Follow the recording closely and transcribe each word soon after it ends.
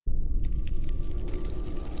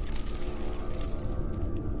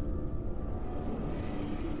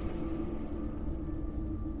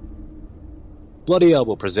Bloody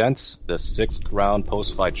Elbow presents the 6th Round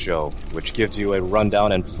Post-Fight Show, which gives you a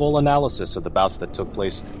rundown and full analysis of the bouts that took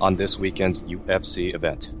place on this weekend's UFC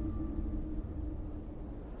event.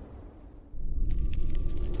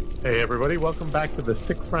 Hey everybody, welcome back to the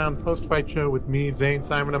 6th Round Post-Fight Show with me, Zane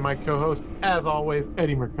Simon, and my co-host, as always,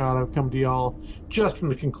 Eddie Mercado, come to y'all just from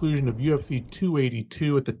the conclusion of UFC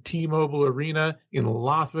 282 at the T-Mobile Arena in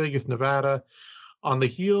Las Vegas, Nevada, on the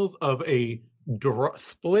heels of a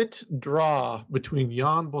split draw between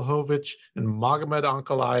Jan Blachowicz and Magomed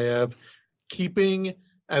Ankalaev, keeping,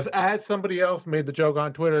 as somebody else made the joke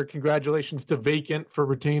on Twitter, congratulations to Vacant for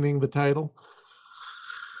retaining the title.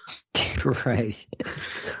 Right.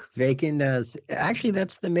 Vacant does. Actually,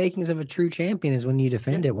 that's the makings of a true champion, is when you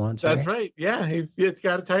defend it once, right? That's right. Yeah, it's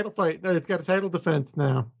got a title fight. No, it's got a title defense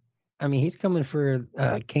now. I mean, he's coming for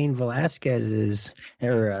Cain Velasquez's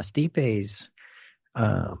or Stipe's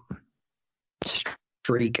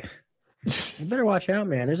streak. You better watch out,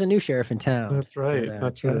 man. There's a new sheriff in town. That's right.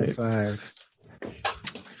 That's 205.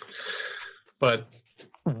 But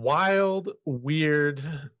wild,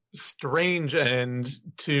 weird, strange end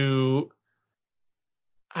to.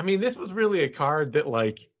 I mean, this was really a card that,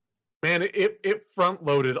 like, man, it front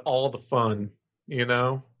loaded all the fun. You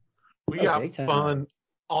know, we got fun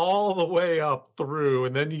all the way up through,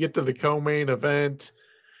 and then you get to the co-main event.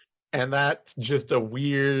 And that's just a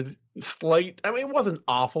weird, slight. I mean, it wasn't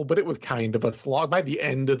awful, but it was kind of a slog. By the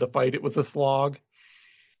end of the fight, it was a slog.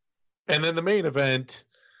 And then the main event,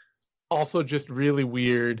 also just really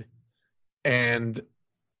weird, and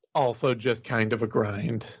also just kind of a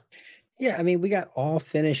grind. Yeah, I mean, we got all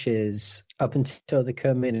finishes up until the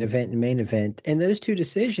co-main event and main event, and those two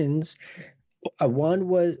decisions, one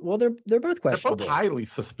was they're both questionable. They're both highly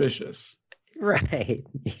suspicious. Right.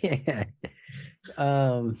 Yeah.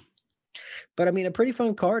 But I mean, a pretty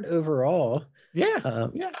fun card overall. Yeah.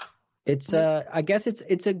 It's I guess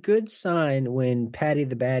it's a good sign when Patty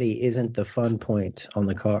the Batty isn't the fun point on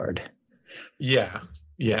the card. Yeah.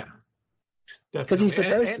 Because he's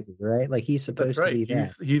supposed to be, right? Like, he's supposed to be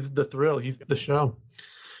that. He's the thrill. He's the show.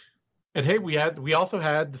 And hey, we also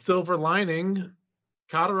had the silver lining.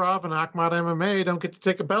 Kadyrov and Akhmat MMA don't get to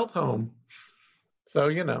take a belt home. So,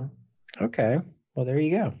 you know. Okay. Well, there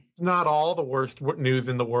you go. It's not all the worst news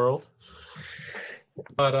in the world.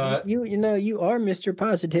 But you are Mr.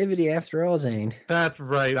 Positivity after all, Zane. That's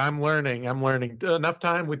right. I'm learning. Enough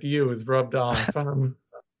time with you is rubbed off.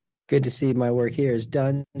 Good to see my work here is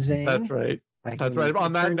done, Zane. That's right. That's right.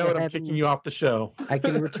 On that note, I'm kicking you off the show. I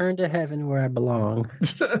can return to heaven where I belong.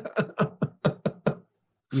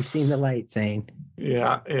 You've seen the light, Zane.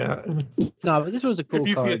 Yeah. No, but this was a cool card.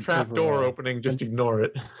 If you see a trap door opening, just ignore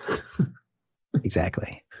it.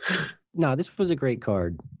 Exactly. No, this was a great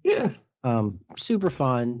card. Yeah. Super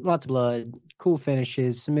fun, lots of blood, cool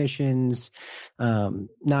finishes, submissions,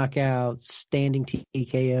 knockouts, standing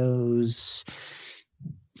TKOs.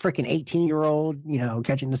 Freaking 18-year-old,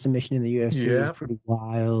 catching the submission in the UFC is pretty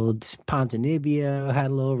wild. Ponzinibbio had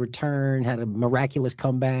a little return, had a miraculous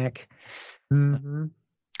comeback. Mm-hmm.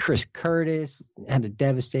 Chris Curtis had a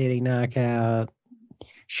devastating knockout.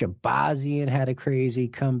 Shabazian had a crazy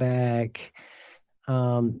comeback.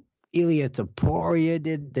 Ilia Topuria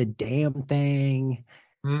did the damn thing.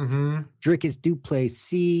 Mm-hmm. Dricus du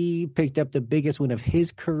Plessis picked up the biggest win of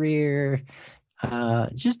his career.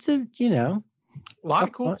 Just to, a lot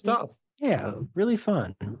of cool stuff. Yeah, really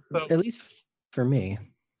fun. So, at least for me.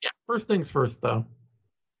 Yeah. First things first, though.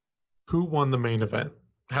 Who won the main event?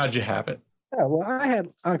 How'd you have it? Yeah, well, I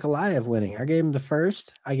had Ankalaev winning. I gave him the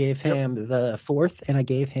first, I gave him the fourth, and I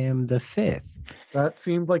gave him the fifth. That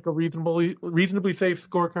seemed like a reasonably safe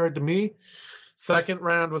scorecard to me. Second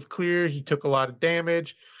round was clear. He took a lot of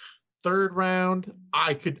damage. Third round,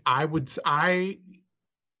 I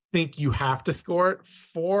think you have to score it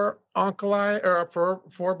for Ankalaev or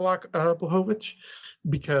for Blachowicz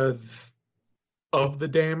because of the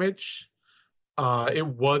damage. It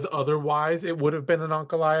would have been an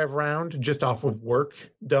Ankalaev round just off of work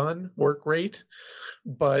rate.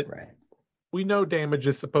 But we know damage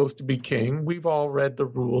is supposed to be king. We've all read the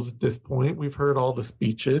rules at this point. We've heard all the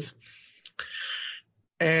speeches.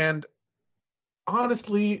 And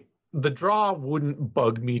honestly, the draw wouldn't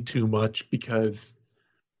bug me too much because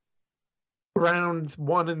rounds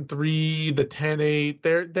 1 and 3, the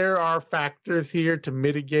 10-8, there are factors here to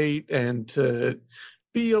mitigate and to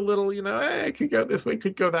be a little, it could go this way,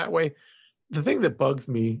 could go that way. The thing that bugs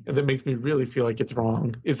me and that makes me really feel like it's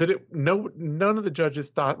wrong is that none of the judges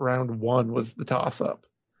thought round 1 was the toss-up.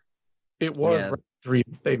 It was round 3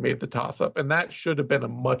 they made the toss-up, and that should have been a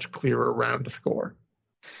much clearer round to score.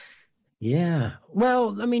 Yeah.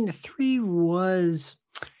 Well, I mean, 3 was...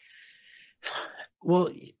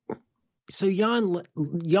 Well, so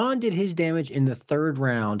Jan did his damage in the third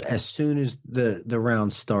round as soon as the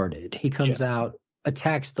round started. He comes out,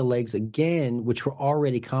 attacks the legs again, which were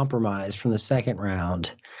already compromised from the second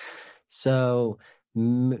round. So,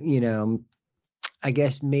 I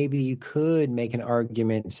guess maybe you could make an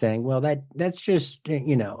argument saying, well, that's just,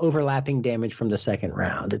 overlapping damage from the second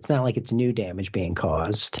round. It's not like it's new damage being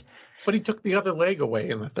caused. But he took the other leg away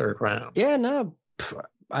in the third round. Yeah, no,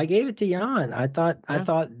 I gave it to Jan. I thought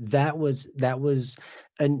that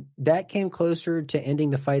came closer to ending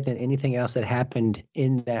the fight than anything else that happened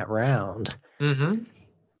in that round. Mm-hmm.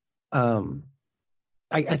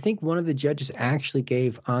 I think one of the judges actually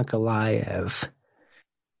gave Ankalaev.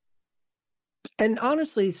 And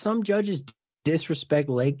honestly, some judges disrespect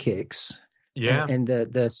leg kicks. Yeah. And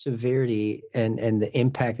the severity and the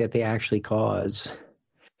impact that they actually cause.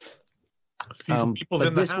 But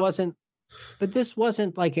this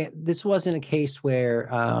wasn't a case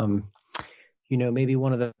where maybe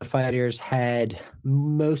one of the fighters had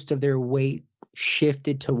most of their weight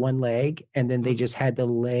shifted to one leg and then they just had the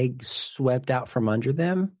leg swept out from under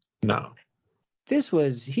them. No. This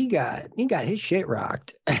was he got his shit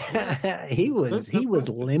rocked. he was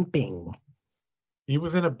limping. He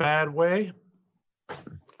was in a bad way.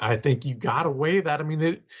 I think you got to weigh that. I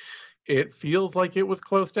mean, it feels like it was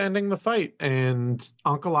close to ending the fight, and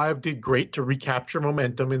Ankalaev did great to recapture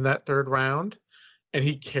momentum in that third round, and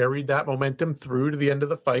he carried that momentum through to the end of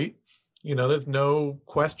the fight. There's no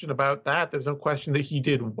question about that. There's no question that he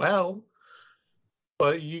did well.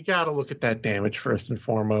 But you got to look at that damage first and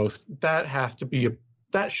foremost. That should be a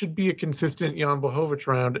consistent Jan Blachowicz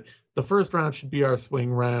round. The first round should be our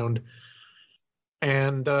swing round.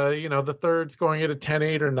 And, the third's going at a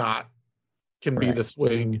 10-8 or not can be the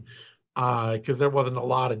swing. Because there wasn't a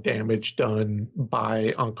lot of damage done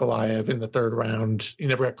by Ankalaev in the third round. He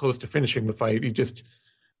never got close to finishing the fight. He just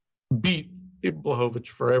beat Blachowicz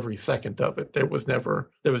for every second of it. There was no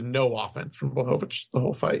offense from Blachowicz the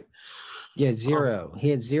whole fight. Yeah, zero. He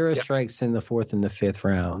had zero strikes in the fourth and the fifth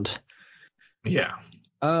round. Yeah.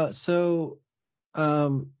 So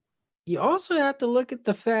you also have to look at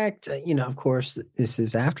the fact, of course, this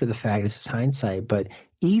is after the fact, this is hindsight, but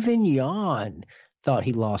even Jan thought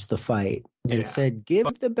he lost the fight and said, give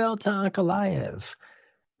the belt to Ankalaev.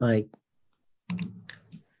 Like,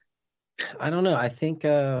 I don't know. I think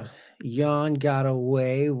Jan got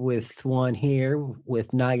away with one here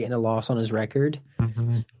with not getting a loss on his record.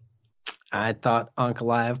 Mm-hmm. I thought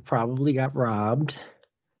Ankalaev probably got robbed.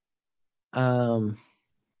 But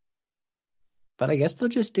I guess they'll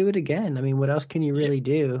just do it again. I mean, what else can you really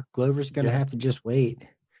do? Glover's going to have to just wait.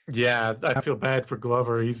 Yeah, I feel bad for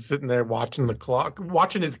Glover. He's sitting there watching the clock,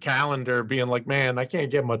 watching his calendar, being like, man, I can't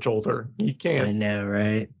get much older. You can't. I know,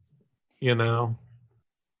 right?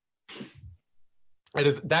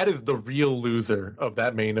 That is the real loser of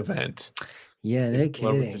that main event. Yeah, no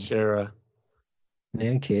kidding.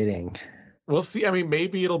 No kidding. We'll see. I mean,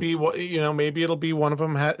 maybe it'll be one of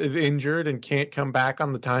them is injured and can't come back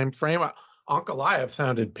on the time frame. Ankalaev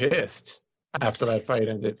sounded pissed after that fight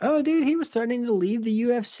ended. Oh, dude, he was starting to leave the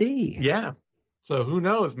UFC. Yeah. So who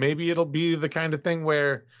knows? Maybe it'll be the kind of thing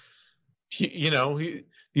where, the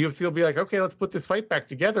UFC will be like, okay, let's put this fight back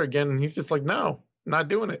together again. And he's just like, no, not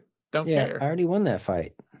doing it. Don't care. I already won that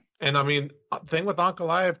fight. And I mean, thing with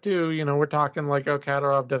Ankalaev too, we're talking like,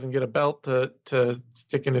 Kadyrov doesn't get a belt to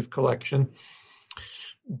stick in his collection.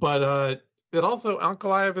 But it also,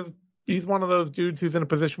 Ankalaev he's one of those dudes who's in a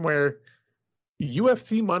position where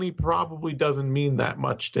UFC money probably doesn't mean that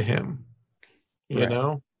much to him. You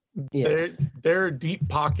know? Yeah. There are deep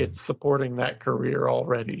pockets supporting that career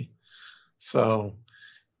already. So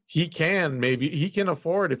he can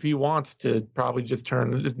afford, if he wants to, probably just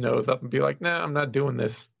turn his nose up and be like, nah, I'm not doing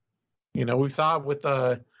this. We saw it with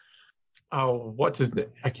what's his name?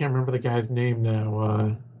 I can't remember the guy's name now.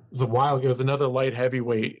 It was a while ago. It was another light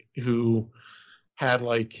heavyweight who had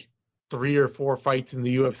like 3 or 4 fights in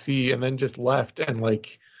the UFC and then just left and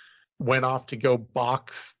like went off to go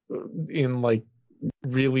box in like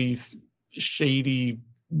really shady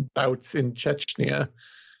bouts in Chechnya.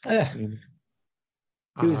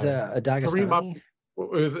 He was a Dagestani.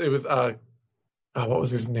 It was what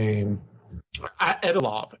was his name?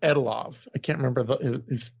 Edilov. I can't remember the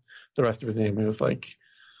rest of his name. It was like,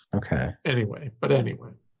 okay. Anyway.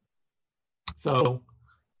 So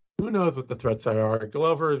who knows what the threats are?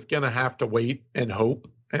 Glover is gonna have to wait and hope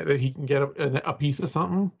that he can get a piece of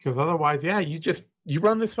something, because otherwise, you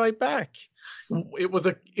run this fight back. It was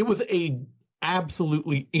a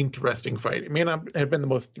absolutely interesting fight. It may not have been the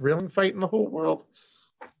most thrilling fight in the whole world,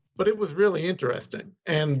 but it was really interesting,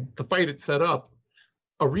 and the fight it set up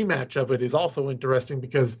a rematch of it is also interesting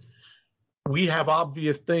because we have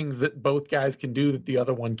obvious things that both guys can do that the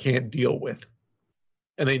other one can't deal with,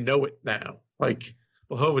 and they know it now. Like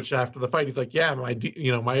Blachowicz after the fight, he's like, "Yeah,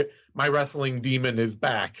 my wrestling demon is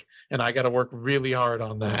back, and I got to work really hard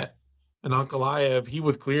on that." And Ankalaev, he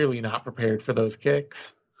was clearly not prepared for those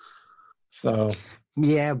kicks. So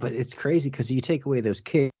yeah, but it's crazy because you take away those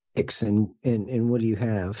kicks, and what do you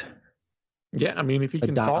have? Yeah, I mean, if you A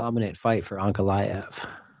can dominant fight for Ankalaev.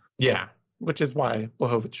 Yeah, which is why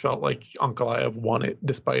Blachowicz felt like Ankalaev won it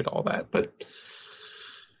despite all that. But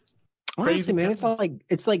honestly, man,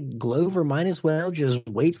 it's like Glover might as well just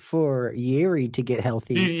wait for Yeri to get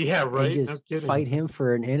healthy. Yeah, right. And just fight him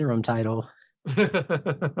for an interim title.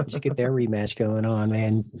 Just get their rematch going on,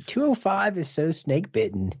 man. 205 is so snake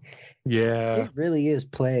bitten. Yeah, it really is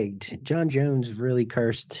plagued. John Jones really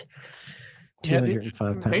cursed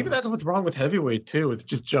 205 pounds. Maybe that's what's wrong with heavyweight too. It's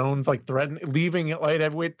just Jones like leaving at light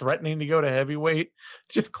heavyweight, threatening to go to heavyweight.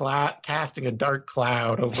 It's just casting a dark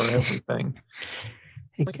cloud over everything.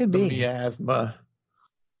 It like could the be miasma.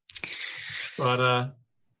 But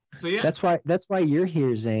so yeah, that's why you're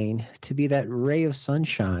here, Zane, to be that ray of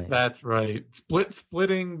sunshine. That's right.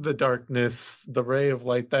 Splitting the darkness, the ray of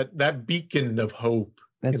light, that beacon of hope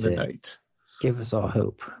in the night. Give us all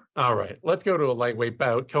hope. All right, let's go to a lightweight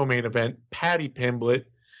bout, co-main event. Paddy Pimblett,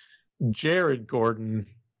 Jared Gordon.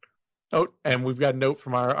 Oh, and we've got a note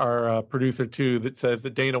from our producer too that says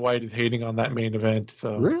that Dana White is hating on that main event.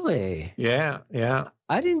 So really, yeah.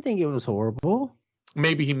 I didn't think it was horrible.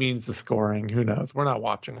 Maybe he means the scoring. Who knows? We're not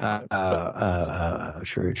watching. True.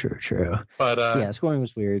 But yeah, scoring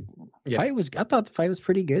was weird. Yeah. I thought the fight was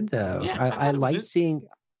pretty good though. Yeah, I liked seeing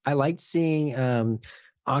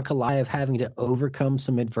Ankalaev having to overcome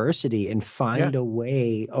some adversity and find a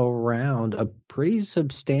way around a pretty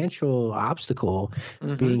substantial obstacle,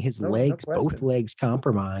 being his legs, both legs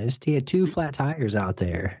compromised. He had 2 flat tires out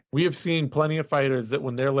there. We have seen plenty of fighters that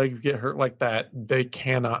when their legs get hurt like that, they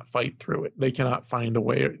cannot fight through it. They cannot find a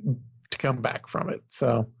way to come back from it.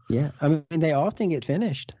 So yeah, I mean, they often get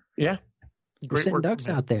finished. Yeah, great sitting ducks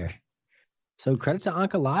out there. So credit to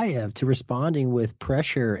Ankalaev to responding with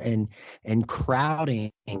pressure and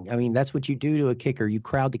crowding. I mean, that's what you do to a kicker. You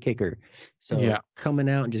crowd the kicker. So coming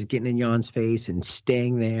out and just getting in Jan's face and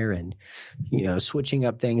staying there and, switching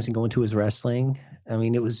up things and going to his wrestling. I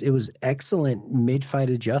mean, it was excellent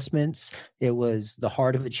mid-fight adjustments. It was the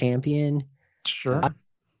heart of a champion. Sure.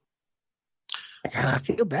 I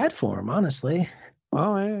feel bad for him, honestly.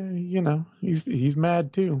 Well, he's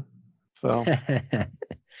mad too. So.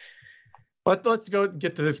 But let's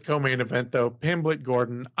get to this co-main event, though. Pimblett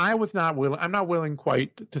Gordon. I'm not willing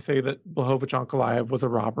quite to say that Blachowicz Ankalaev was a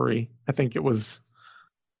robbery. I think it was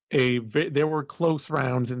there were close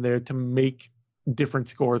rounds in there to make different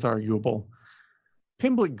scores arguable.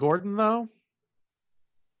 Pimblett Gordon, though,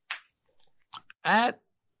 I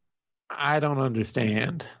don't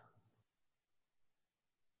understand.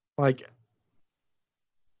 Like,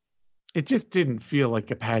 it just didn't feel like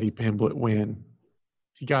a Paddy Pimblett win.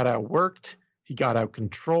 He got outworked. He got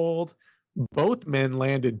out-controlled. Both men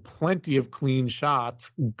landed plenty of clean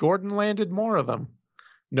shots. Gordon landed more of them.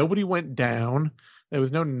 Nobody went down. There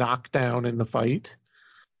was no knockdown in the fight.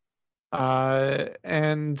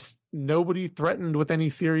 And nobody threatened with any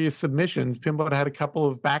serious submissions. Pimblett had a couple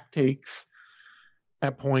of back takes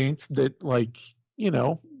at points that,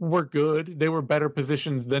 were good. They were better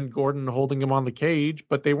positions than Gordon holding him on the cage,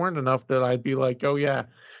 but they weren't enough that I'd be like, oh, yeah,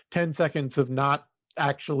 10 seconds of not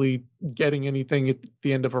actually getting anything at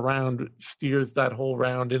the end of a round steers that whole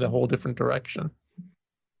round in a whole different direction.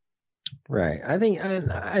 Right. I think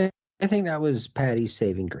that was Paddy's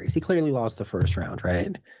saving grace. He clearly lost the first round,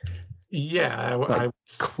 right? Yeah,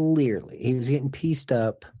 clearly he was getting pieced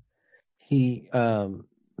up.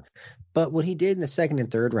 But what he did in the second and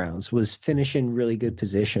third rounds was finish in really good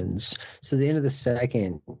positions. So the end of the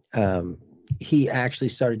second, he actually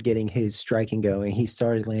started getting his striking going. He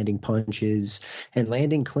started landing punches and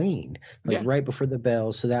landing clean, right before the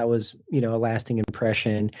bell. So that was, a lasting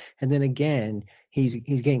impression. And then again, he's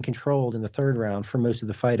getting controlled in the third round for most of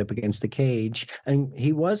the fight up against the cage. And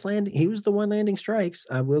he was the one landing strikes.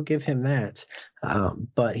 I will give him that.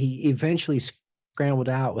 But he eventually scrambled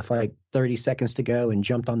out with 30 seconds to go and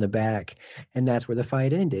jumped on the back. And that's where the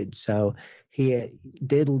fight ended. So he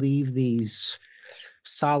did leave these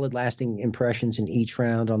solid lasting impressions in each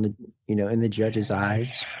round on the in the judge's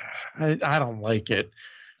eyes. I don't like it.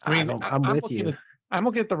 I mean, I'm with you. I'm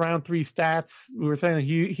looking at the round 3 stats. We were saying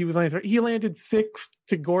he landed 6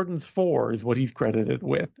 to Gordon's 4 is what he's credited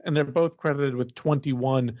with, and they're both credited with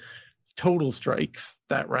 21 total strikes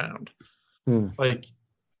that round.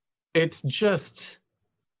 It's just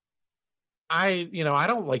I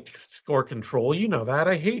don't like score control. You know that.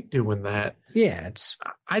 I hate doing that. Yeah,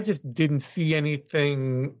 I just didn't see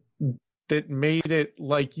anything that made it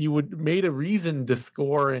like made a reason to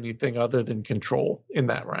score anything other than control in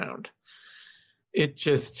that round. It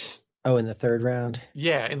just... Oh, in the third round?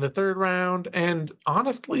 Yeah, in the third round. And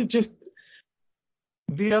honestly, just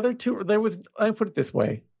the other two, I put it this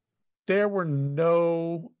way. There were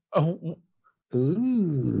no...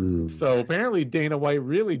 Ooh. So apparently Dana White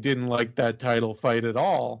really didn't like that title fight at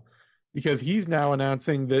all, because he's now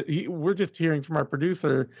announcing that we're just hearing from our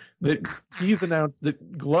producer that he's announced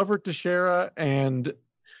that Glover Teixeira and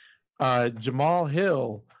Jamal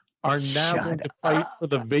Hill are now going to fight for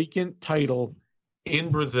the vacant title in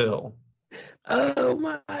Brazil. Oh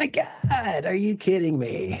my God. Are you kidding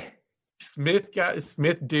me? Smith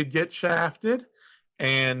did get shafted,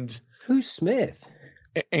 and who's Smith?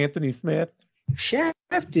 Anthony Smith.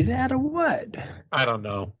 Shafted out of what? I don't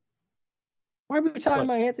know. Why are we talking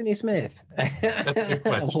about Anthony Smith? That's a good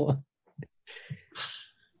question.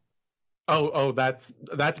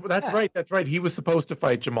 That's right. That's right. He was supposed to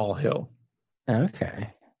fight Jamal Hill.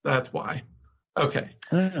 Okay. That's why. Okay.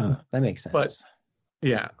 Oh, that makes sense. But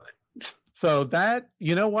yeah. So that,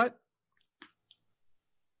 you know what?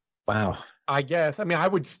 Wow. I guess. I mean, I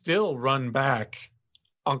would still run back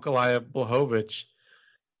Ankalaev Blachowicz,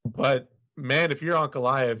 but man, if you're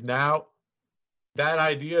Ankalaev now, that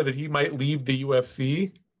idea that he might leave the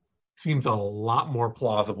UFC seems a lot more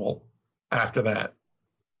plausible after that.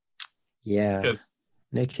 Yeah.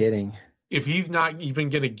 No kidding. If he's not even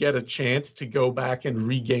going to get a chance to go back and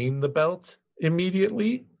regain the belt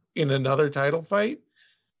immediately in another title fight,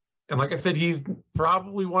 and like I said, he's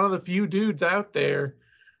probably one of the few dudes out there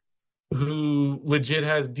who legit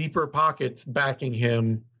has deeper pockets backing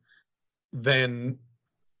him than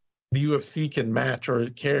the UFC can match or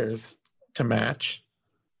cares to match.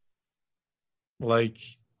 Like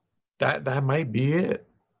that might be it.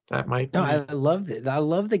 That might be. No, I love it. I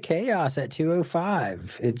love the chaos at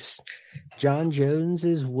 205. It's John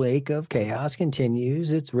Jones's wake of chaos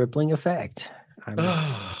continues its rippling effect.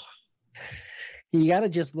 You got to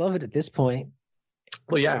just love it at this point.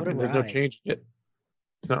 Well, yeah, I mean, there's no changing it.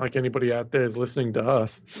 It's not like anybody out there is listening to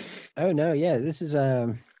us. Oh no, yeah, this is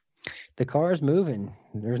the car is moving.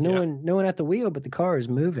 There's no one at the wheel, but the car is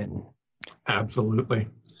moving. Absolutely.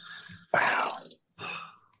 Wow.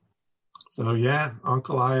 So yeah,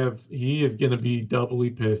 Ankalaev, he is going to be doubly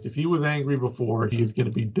pissed. If he was angry before, he is going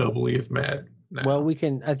to be doubly as mad now. Well,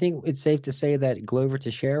 I think it's safe to say that Glover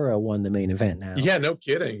Teixeira won the main event now. Yeah, no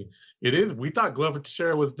kidding. It is. We thought Glover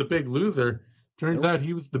Teixeira was the big loser. Turns out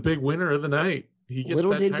he was the big winner of the night.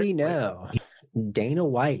 Little did we know. Dana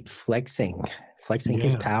White flexing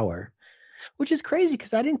his power, which is crazy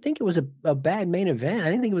because I didn't think it was a bad main event. I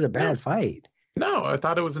didn't think it was a bad fight. No, I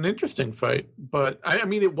thought it was an interesting fight. But, I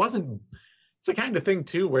mean, it wasn't. It's the kind of thing,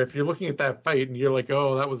 too, where if you're looking at that fight and you're like,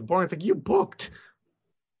 oh, that was boring. It's like you booked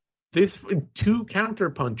this two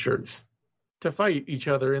counterpunchers to fight each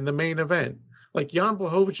other in the main event. Like Jan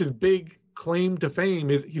Blachowicz' big claim to fame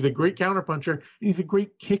is he's a great counterpuncher and he's a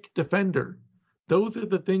great kick defender. Those are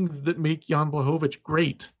the things that make Jan Blachowicz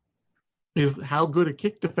great, is how good a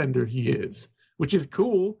kick defender he is, which is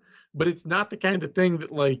cool, but it's not the kind of thing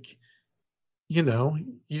that, like, you know,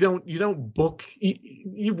 you don't book.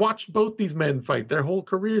 You watch both these men fight their whole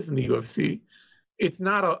careers in the UFC. It's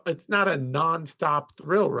not a nonstop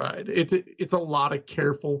thrill ride. It's a lot of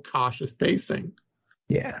careful, cautious pacing.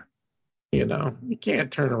 Yeah. You know, you can't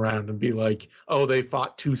turn around and be like, oh, they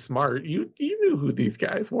fought too smart. You knew who these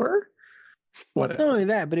guys were. Whatever. Not only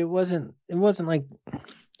that, but it wasn't like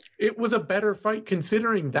it was a better fight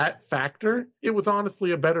considering that factor. It was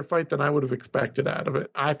honestly a better fight than I would have expected out of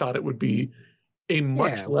it. I thought it would be a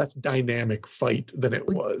much less dynamic fight than it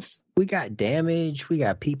was. We got damage. We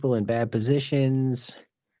got people in bad positions.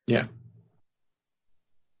 Yeah.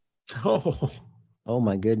 Oh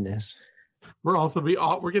my goodness. We're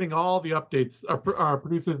getting all the updates. Our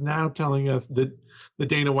producers now telling us that the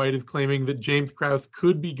Dana White is claiming that James Krause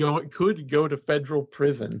could go to federal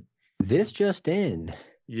prison. This just in.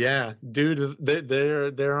 Yeah, dude,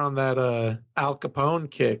 they're on that Al Capone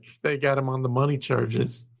kick. They got him on the money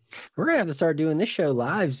charges. We're gonna have to start doing this show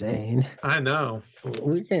live, Zane. I know.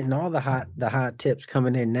 We're getting all the hot tips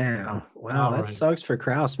coming in now. Wow, that sucks for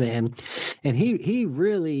Krause, man. And he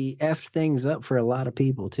really effed things up for a lot of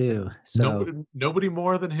people too. So nobody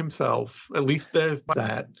more than himself. At least there's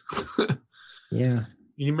that. Yeah.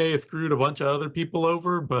 He may have screwed a bunch of other people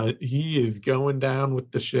over, but he is going down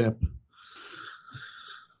with the ship.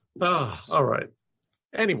 Oh, all right.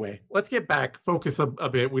 Anyway, let's get back, focus a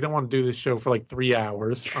bit. We don't want to do this show for like 3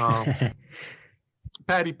 hours. Back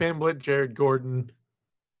Paddy Pimblett, Jared Gordon.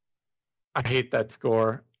 I hate that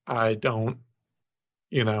score. I don't.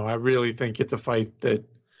 I really think it's a fight that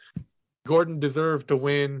Gordon deserved to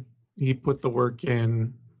win. He put the work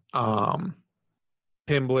in. Pimblett,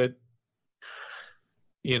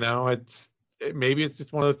 maybe it's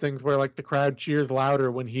just one of those things where like the crowd cheers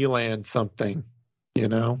louder when he lands something, I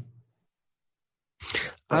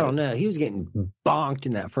don't know. He was getting bonked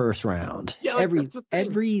in that first round. Yeah,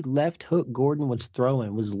 every left hook Gordon was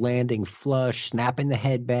throwing was landing flush, snapping the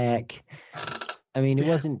head back. I mean,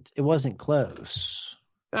 it wasn't close.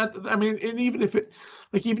 And even if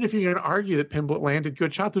you're going to argue that Pimblett landed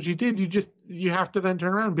good shots, which he did, you have to then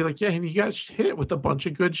turn around and be like, yeah, and he got hit with a bunch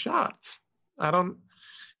of good shots. I don't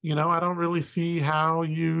really see how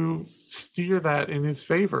you steer that in his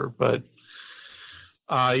favor, but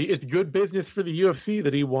it's good business for the UFC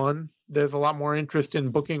that he won. There's a lot more interest in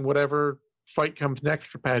booking whatever fight comes next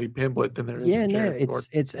for Paddy Pimblett than there is. Yeah, no,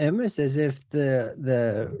 it's almost as if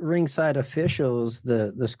the ringside officials,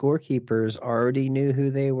 the scorekeepers, already knew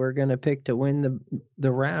who they were going to pick to win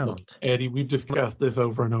the round. Look, Eddie, we've discussed this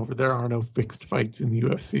over and over. There are no fixed fights in the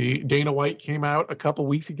UFC. Dana White came out a couple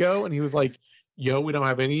weeks ago and he was like, "Yo, we don't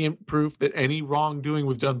have any proof that any wrongdoing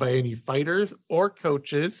was done by any fighters or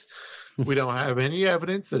coaches. We don't have any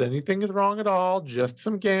evidence that anything is wrong at all, just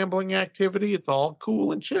some gambling activity. It's all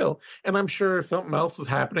cool and chill." And I'm sure if something else was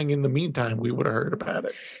happening in the meantime, we would have heard about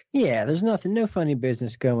it. Yeah, there's no funny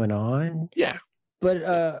business going on. Yeah.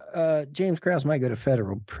 But James Krause might go to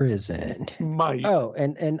federal prison. Might. Oh,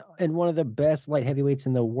 and one of the best light heavyweights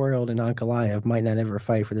in the world in Ankalaev might not ever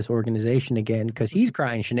fight for this organization again because he's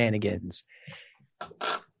crying shenanigans.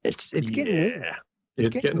 It's getting weird. It's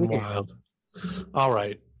getting weird. wild. All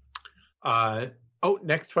right.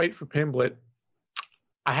 Next fight for Pimblett.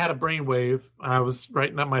 I had a brainwave. I was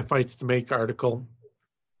writing up my fights to make article.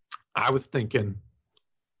 I was thinking,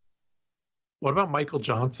 what about Michael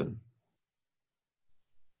Johnson?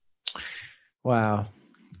 Wow.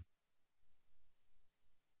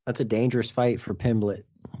 That's a dangerous fight for Pimblett.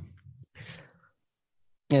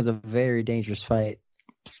 It's a very dangerous fight.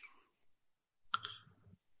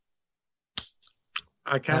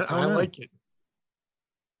 I like it.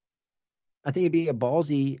 I think it'd be a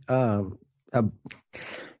ballsy, a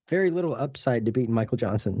very little upside to beating Michael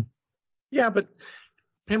Johnson. Yeah, but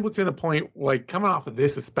Pimblett's in a point, like coming off of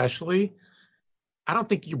this especially, I don't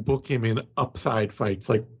think you book him in upside fights.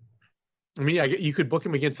 Like, you could book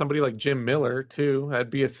him against somebody like Jim Miller too. That'd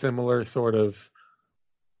be a similar sort of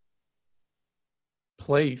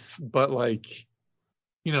place. But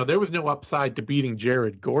there was no upside to beating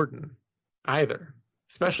Jared Gordon either.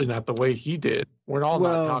 Especially not the way he did. We're not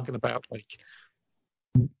talking about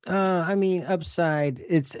upside.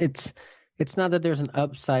 It's not that there's an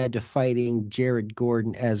upside to fighting Jared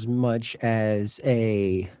Gordon as much as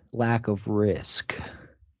a lack of risk.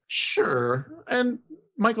 Sure, and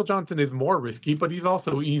Michael Johnson is more risky, but he's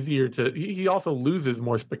also easier to. He also loses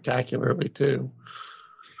more spectacularly too.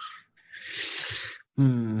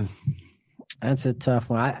 That's a tough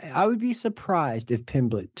one. I would be surprised if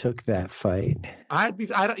Pimblett took that fight. But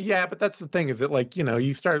that's the thing is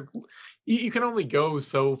that you can only go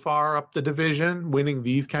so far up the division winning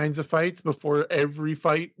these kinds of fights before every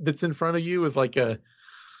fight that's in front of you is like are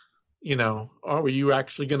you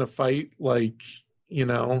actually going to fight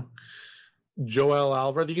Joel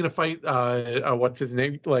Alvarez? Are you going to fight what's his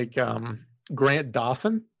name? Grant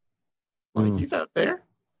Dawson? He's out there.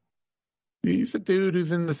 He's a dude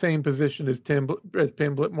who's in the same position as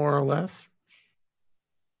Pimblett, more or less.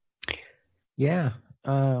 Yeah.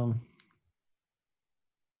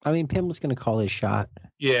 Pimblett's going to call his shot.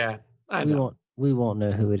 Yeah, I know. We won't know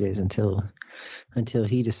who it is until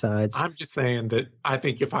he decides. I'm just saying that I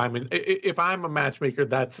think if I'm a matchmaker,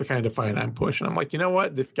 that's the kind of fight I'm pushing. I'm like, you know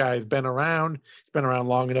what? This guy's been around. He's been around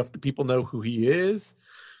long enough that people know who he is,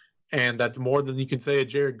 and that's more than you can say of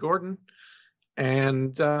Jared Gordon.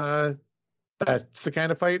 And that's the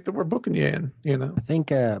kind of fight that we're booking you in, I think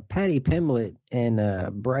Paddy Pimblett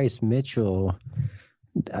and Bryce Mitchell,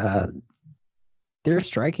 their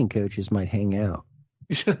striking coaches might hang out.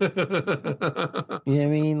 You know what I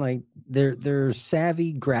mean? Like they're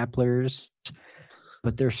savvy grapplers,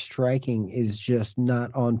 but their striking is just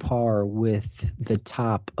not on par with the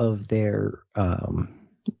top of their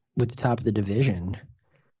with the top of the division.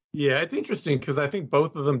 Yeah, it's interesting because I think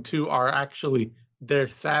both of them too are actually they're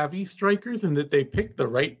savvy strikers in that they pick the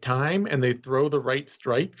right time and they throw the right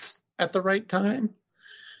strikes at the right time.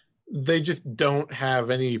 They just don't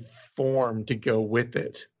have any form to go with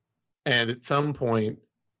it. And at some point,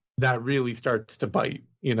 that really starts to bite.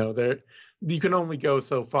 You can only go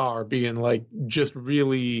so far being just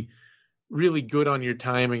really really good on your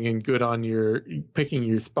timing and good on your picking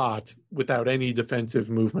your spots without any defensive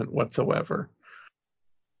movement whatsoever.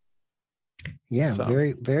 Yeah, So.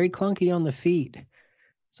 very, very clunky on the feet.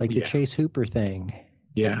 It's like the Chase Hooper thing.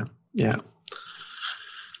 Yeah.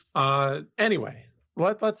 Anyway,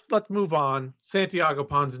 let's move on. Santiago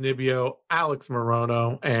Ponzinibbio, Alex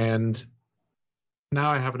Morono, and now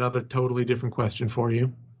I have another totally different question for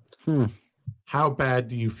you. How bad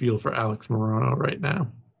do you feel for Alex Morono right now?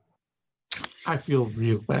 I feel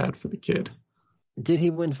real bad for the kid. Did he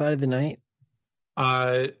win fight of the night?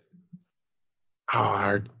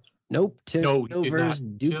 Nope. No, he did not.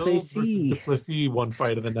 Duplessis won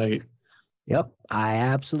fight of the night. Yep. I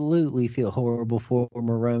absolutely feel horrible for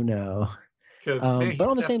Morono. But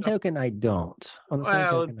on the same token, I don't.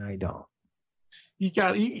 You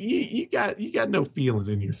got no feeling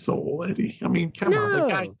in your soul, Eddie. I mean, come on. The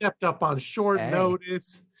guy stepped up on short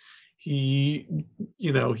notice. He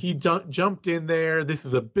jumped in there. This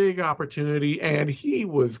is a big opportunity, and he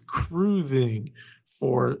was cruising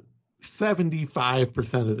for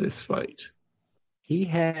 75% of this fight. He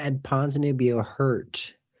had Ponzinibbio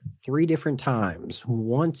hurt 3 different times,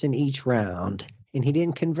 once in each round, and he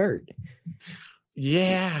didn't convert.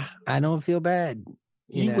 Yeah. I don't feel bad.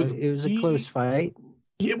 It was a close fight.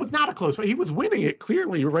 It was not a close fight. He was winning it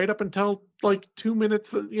clearly right up until like 2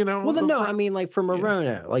 minutes, Well, I mean, like for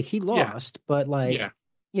Morono, like he lost, but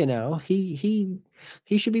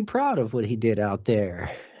he should be proud of what he did out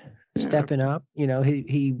there. Yeah. Stepping up,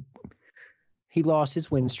 he lost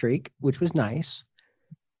his win streak, which was nice,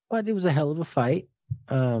 but it was a hell of a fight.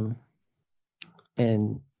 And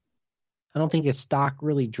I don't think his stock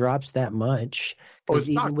really drops that much. His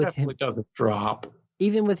stock definitely doesn't drop.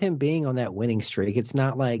 Even with him being on that winning streak, it's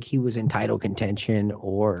not like he was in title contention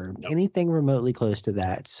or anything remotely close to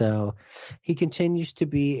that. So he continues to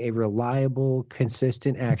be a reliable,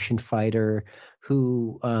 consistent action fighter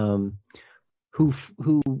who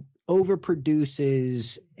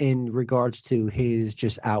overproduces in regards to his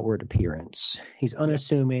just outward appearance. He's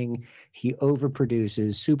unassuming. He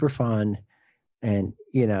overproduces, super fun. And,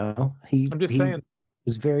 he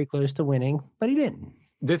was very close to winning, but he didn't.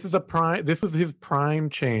 This was his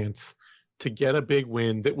prime chance to get a big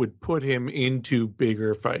win that would put him into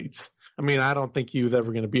bigger fights. I mean, I don't think he was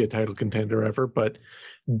ever going to be a title contender ever, but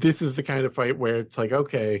this is the kind of fight where it's like,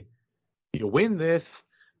 okay, you win this,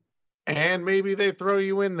 and maybe they throw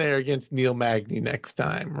you in there against Neil Magny next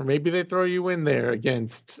time, or maybe they throw you in there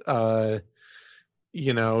against, Daniel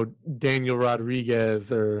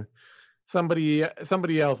Rodriguez or somebody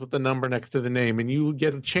else with the number next to the name, and you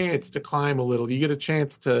get a chance to climb a little. You get a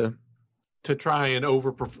chance to try and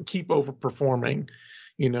keep overperforming.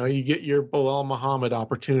 You get your Bilal Muhammad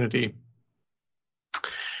opportunity.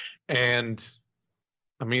 And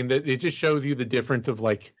I mean, it just shows you the difference of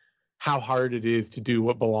like how hard it is to do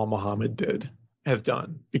what Bilal Muhammad has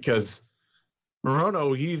done. Because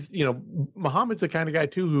Morono, Muhammad's the kind of guy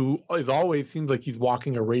too who always seems like he's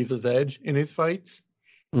walking a razor's edge in his fights.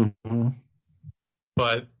 Mm-hmm.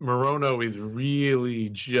 But Morono is really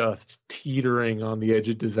just teetering on the edge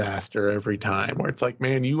of disaster every time, where it's like,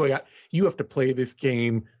 man, you have to play this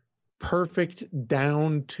game perfect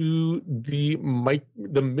down to the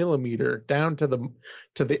millimeter, down to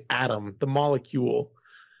the atom, the molecule.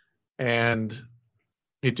 And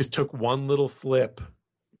it just took one little slip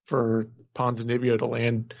for Ponzinibbio to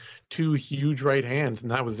land 2 huge right hands,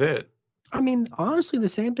 and that was it. I mean, honestly, the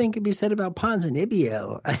same thing could be said about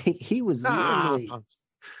Ponzinibbio. He was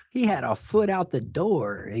he had a foot out the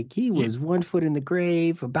door. Like, he was 1 foot in the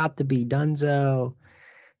grave, about to be donezo.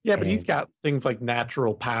 Yeah, but he's got things like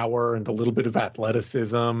natural power and a little bit of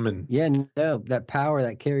athleticism, and that power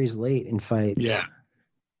that carries late in fights. Yeah,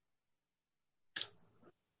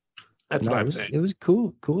 that's what I'm saying. It was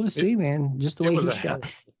cool to see, man. Just the way he shot.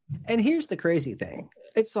 And here's the crazy thing: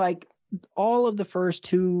 it's like all of the first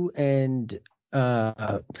 2 and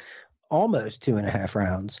almost 2.5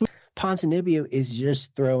 rounds, Ponzinibbio is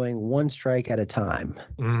just throwing 1 strike at a time.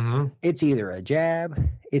 Mm-hmm. It's either a jab,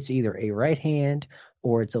 it's either a right hand,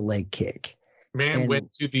 or it's a leg kick. Man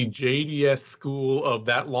went to the JDS school of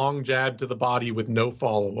that long jab to the body with no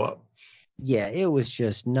follow-up. Yeah, it was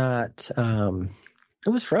just not it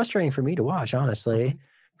was frustrating for me to watch, honestly.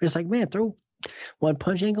 It's like, man, throw 1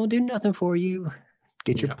 punch ain't gonna do nothing for you.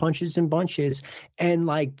 Get your punches in bunches. And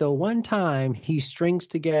like the one time he strings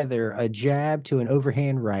together a jab to an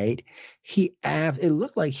overhand right, it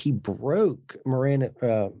looked like he broke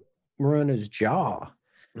Moreno's jaw.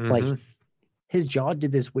 Mm-hmm. Like his jaw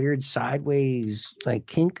did this weird sideways like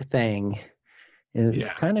kink thing. It was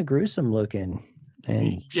kind of gruesome looking. And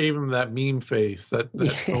he gave him that meme face, that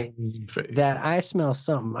troll meme face. That I smell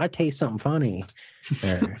something, I taste something funny,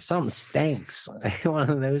 or something stinks. One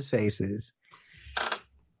of those faces.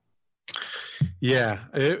 Yeah,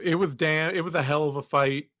 it was a hell of a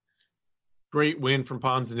fight. Great win from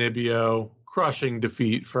Ponzinibbio. Crushing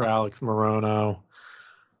defeat for Alex Morono.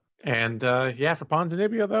 And for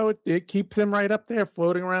Ponzinibbio, though, it keeps him right up there,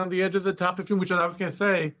 floating around the edge of the top 15, which I was going to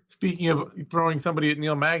say, speaking of throwing somebody at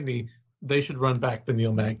Neil Magny, they should run back the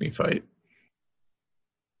Neil Magny fight.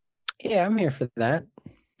 Yeah, I'm here for that.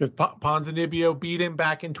 Because Ponzinibbio beat him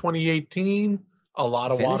back in 2018. A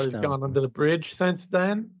lot of water's gone under the bridge since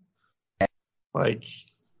then. Like,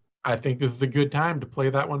 I think this is a good time to play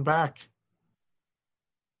that one back.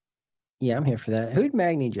 Yeah, I'm here for that. Who'd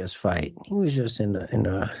Magny just fight? He was just in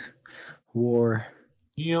a war.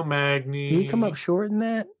 Neil Magny. Did he come up short in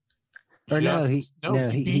that? Or he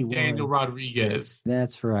beat Daniel Rodriguez.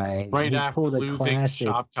 That's right. Right after losing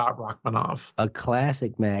Shavkat Rakhmonov. A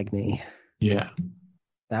classic Magny. Yeah.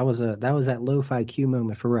 That was that lo-fi Q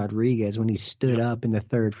moment for Rodriguez when he stood up in the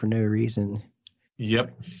third for no reason.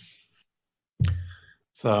 Yep.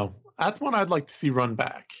 So that's one I'd like to see run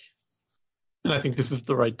back. And I think this is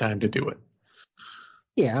the right time to do it.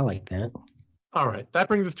 Yeah, I like that. All right. That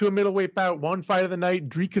brings us to a middleweight bout. One fight of the night,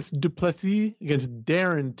 Dricus du Plessis against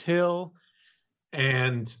Darren Till.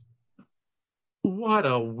 And what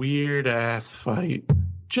a weird-ass fight.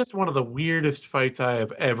 Just one of the weirdest fights I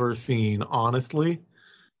have ever seen, honestly.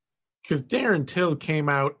 Because Darren Till came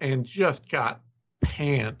out and just got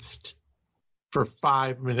pantsed for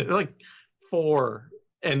 5 minutes. Like 4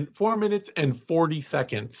 minutes and 40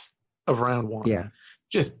 seconds of round one. Yeah.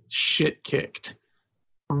 Just shit kicked.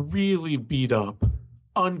 Really beat up.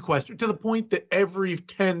 Unquestioned. To the point that every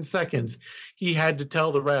 10 seconds he had to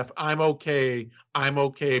tell the ref, I'm okay.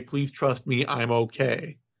 Please trust me. I'm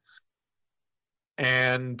okay.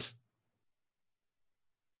 And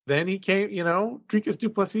then he came, Dricus du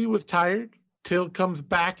Plessis was tired. Till comes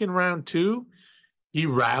back in round 2. He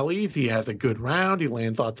rallies. He has a good round. He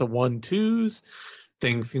lands lots of 1-2s.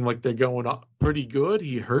 Things seem like they're going up pretty good.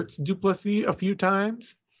 He hurts du Plessis a few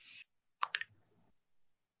times.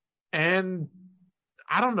 And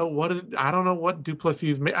I don't know what du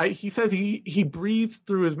Plessis made. He says he breathes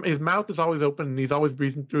through his mouth is always open, and he's always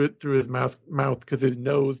breathing through his mouth because his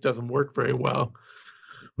nose doesn't work very well,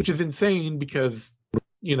 which is insane because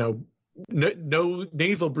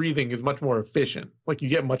nasal breathing is much more efficient. Like you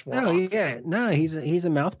get much more. He's a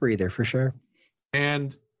mouth breather for sure.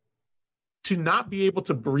 And to not be able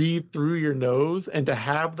to breathe through your nose and to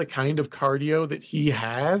have the kind of cardio that he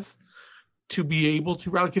has to be able to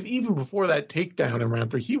rally, because even before that takedown in round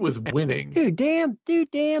 3, he was winning. Dude, damn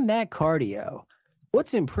that cardio.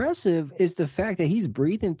 What's impressive is the fact that he's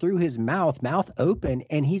breathing through his mouth open,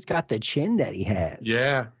 and he's got the chin that he has.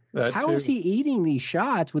 Yeah. How is he eating these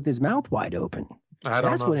shots with his mouth wide open?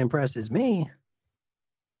 That's what impresses me.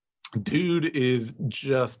 Dude is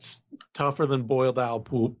just tougher than boiled owl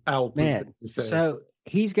poop. Man, so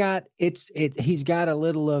he's got a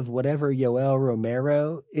little of whatever Yoel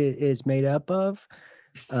Romero is made up of.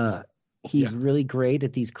 He's really great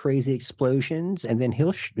at these crazy explosions, and then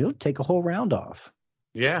he'll take a whole round off.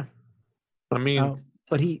 Yeah, I mean,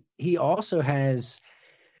 but he also has,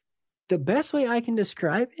 the best way I can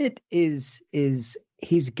describe it is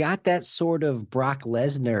he's got that sort of Brock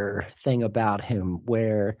Lesnar thing about him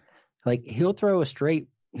where, like, he'll throw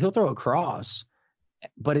a cross,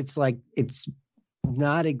 but it's like it's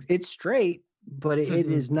straight, but it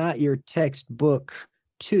is not your textbook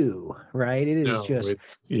 2, right? It is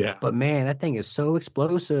But man, that thing is so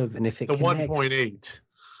explosive, and if it connects, 1.8.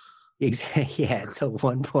 Exactly, yeah, it's a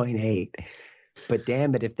 1.8. But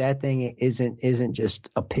damn it, if that thing isn't just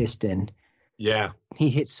a piston, yeah, he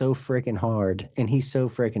hits so freaking hard, and he's so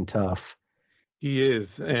freaking tough. He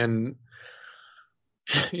is, and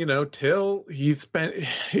Till,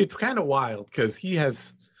 it's kind of wild because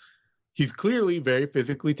he's clearly very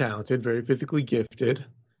physically talented, very physically gifted.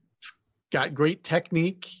 Got great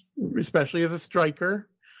technique, especially as a striker.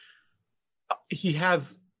 He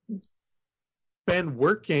has been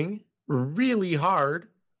working really hard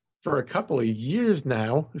for a couple of years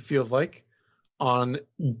now, it feels like, on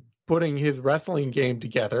putting his wrestling game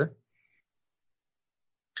together.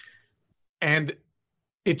 And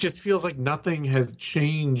it just feels like nothing has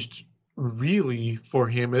changed really for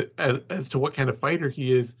him as to what kind of fighter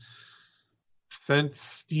he is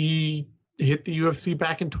since he hit the UFC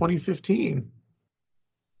back in 2015.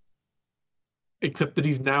 Except that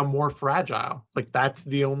he's now more fragile. Like, that's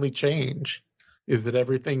the only change, is that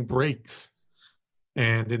everything breaks.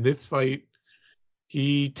 And in this fight,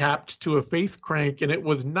 he tapped to a face crank, and it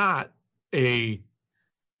was not a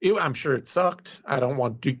I'm sure it sucked. I don't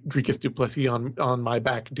want Dricus du Plessis on my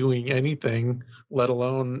back doing anything, let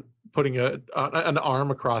alone putting an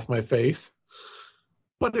arm across my face.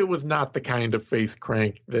 But it was not the kind of face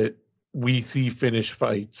crank that we see finish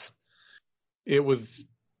fights. It was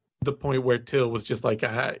the point where Till was just like,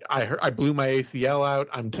 I blew my ACL out.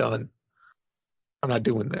 I'm done. I'm not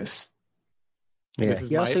doing this. Yeah,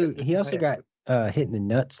 he also got hit in the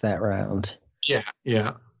nuts that round.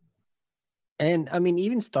 Yeah. And I mean,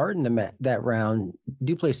 even starting that round,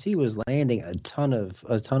 du Plessis was landing a ton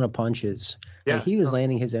of punches. Yeah, like he was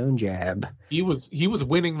landing his own jab. He was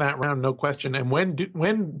winning that round, no question. And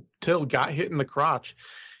when Till got hit in the crotch,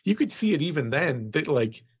 you could see it even then that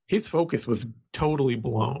like his focus was totally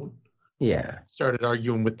blown. Yeah, started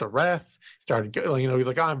arguing with the ref. Started, he's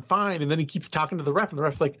like, oh, I'm fine, and then he keeps talking to the ref, and the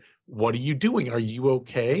ref's like, what are you doing? Are you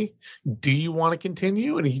okay? Do you want to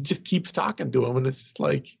continue? And he just keeps talking to him, and it's just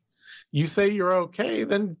like, you say you're okay,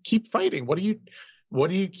 then keep fighting. What do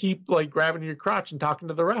you keep like grabbing your crotch and talking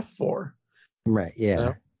to the ref for? Right. Yeah. You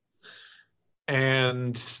know?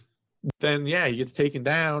 And then he gets taken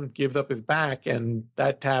down, gives up his back, and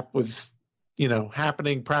that tap was,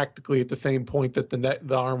 happening practically at the same point that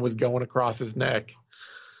the arm was going across his neck.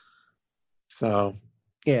 So.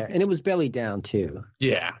 Yeah, and it was belly down too.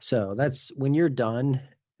 Yeah. So that's when you're done.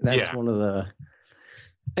 That's one of the.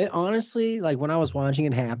 And honestly, like when I was watching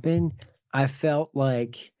it happen, I felt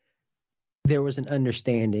like there was an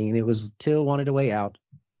understanding, and it was Till wanted a way out,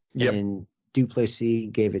 and du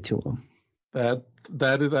Plessis gave it to him.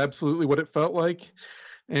 That is absolutely what it felt like,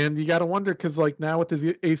 and you got to wonder because like now with his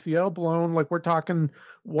ACL blown, like we're talking,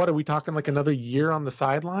 what are we talking like another year on the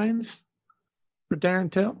sidelines for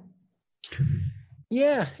Darren Till?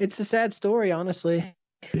 Yeah, it's a sad story, honestly.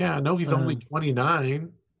 Yeah, I know he's only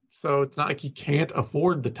 29. So it's not like he can't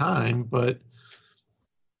afford the time, but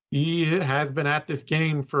he has been at this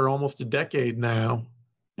game for almost a decade now,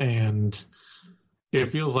 and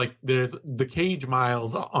it feels like the cage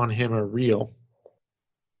miles on him are real.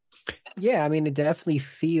 Yeah, I mean, it definitely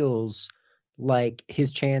feels like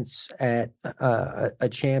his chance at a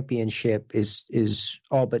championship is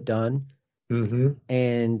all but done,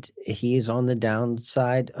 and he is on the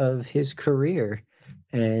downside of his career,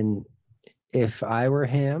 and if I were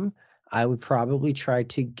him, I would probably try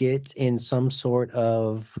to get in some sort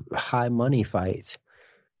of high money fight.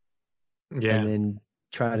 Yeah. And then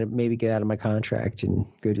try to maybe get out of my contract and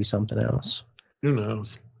go do something else. Who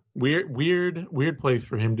knows? Weird place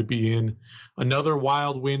for him to be in. Another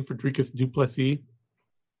wild win for Dricus du Plessis.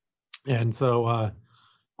 And so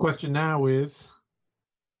question now is,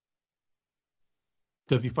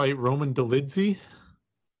 does he fight Roman Dolidze?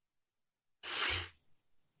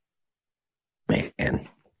 Man,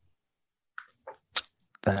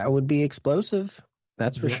 that would be explosive.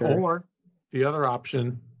 That's for sure. Or the other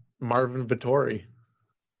option, Marvin Vettori.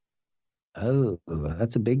 Oh,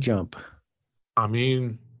 that's a big jump. I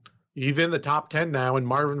mean, he's in the top 10 now, and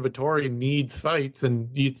Marvin Vettori needs fights, and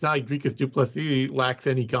it's not like Dricus du Plessis lacks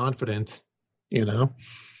any confidence, Oh,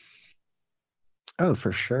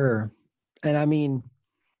 for sure. And I mean,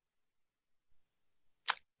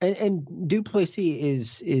 and du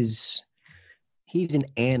Plessis is he's an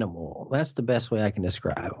animal. That's the best way I can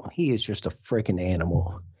describe him. He is just a freaking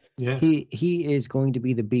animal. Yeah. He is going to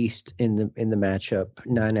be the beast in the matchup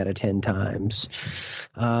 9 out of 10 times.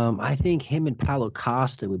 I think him and Paulo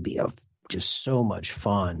Costa would be just so much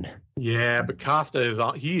fun. Yeah, but Costa is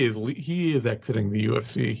exiting the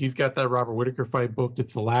UFC. He's got that Robert Whittaker fight booked.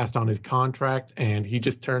 It's the last on his contract, and he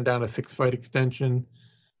just turned down a 6-fight extension.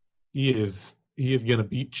 He is going to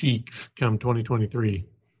beat cheeks come 2023.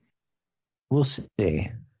 We'll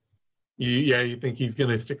see. You think he's going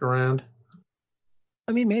to stick around?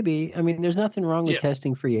 I mean, maybe. I mean, there's nothing wrong with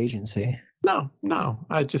testing free agency. No.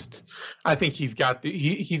 I think he's got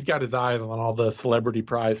he's got his eyes on all the celebrity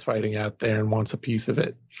prize fighting out there and wants a piece of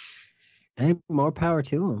it. Hey, more power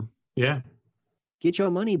to him. Yeah. Get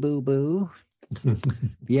your money, boo-boo.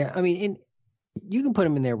 Yeah, I mean, and you can put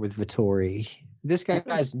him in there with Vettori. This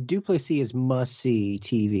guy's du Plessis is must-see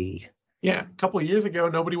TV. Yeah, a couple of years ago,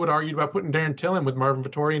 nobody would argue about putting Darren Till in with Marvin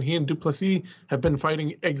Vettori, and he and du Plessis have been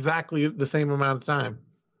fighting exactly the same amount of time.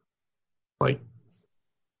 Like,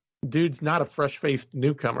 dude's not a fresh-faced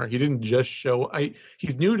newcomer. He didn't just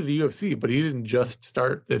he's new to the UFC, but he didn't just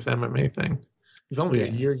start this MMA thing. He's only a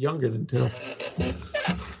year younger than Till.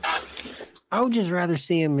 I would just rather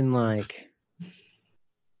see him in, like,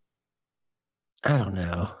 I don't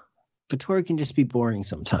know. Vettori can just be boring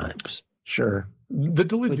sometimes. Sure. The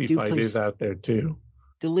Dolidze fight is out there too.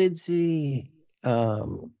 Dolidze,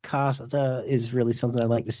 Costa is really something I'd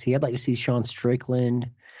like to see. I'd like to see Sean Strickland.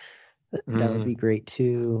 That would be great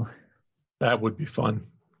too. That would be fun.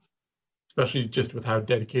 Especially just with how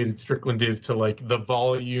dedicated Strickland is to like the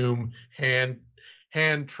volume hand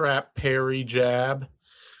trap parry jab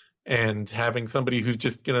and having somebody who's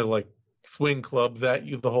just gonna like swing clubs at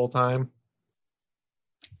you the whole time.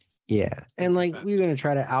 Yeah. And like we're gonna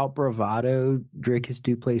try to out bravado Dricus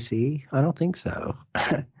Duplessis? I don't think so.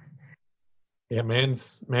 Yeah, man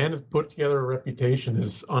has put together a reputation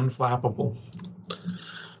is unflappable.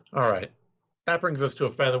 All right. That brings us to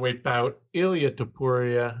a featherweight bout. Ilia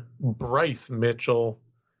Topuria, Bryce Mitchell,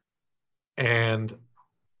 and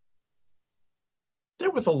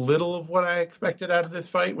there was a little of what I expected out of this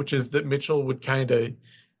fight, which is that Mitchell would kind of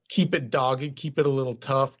keep it dogged, keep it a little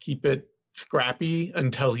tough, keep it scrappy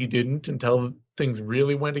until things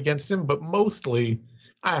really went against him. But mostly,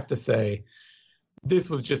 I have to say,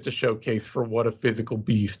 this was just a showcase for what a physical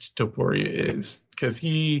beast Topuria is, because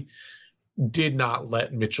he did not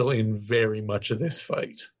let Mitchell in very much of this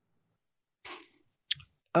fight.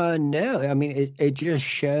 No, I mean it just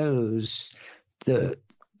shows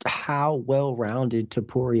how well-rounded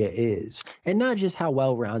Topuria is, and not just how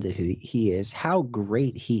well-rounded he is, how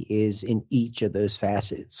great he is in each of those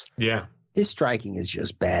facets. Yeah, his striking is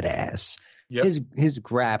just badass. Yep. His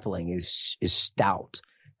grappling is stout,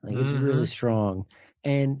 like it's really strong.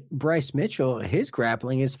 And Bryce Mitchell, his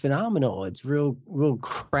grappling is phenomenal. It's real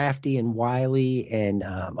crafty and wily and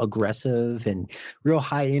aggressive and real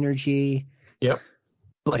high energy. Yep.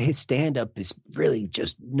 But his stand-up is really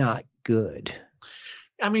just not good.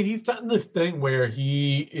 I mean, he's done this thing where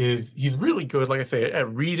he's really good, like I say,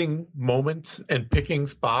 at reading moments and picking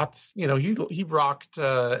spots. You know, he rocked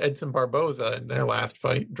Edson Barboza in their last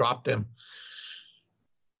fight, dropped him.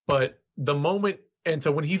 But the moment, and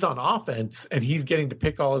so when he's on offense and he's getting to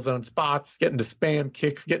pick all his own spots, getting to spam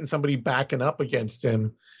kicks, getting somebody backing up against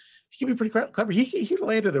him, he can be pretty clever. He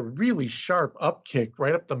landed a really sharp up kick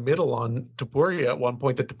right up the middle on Topuria at one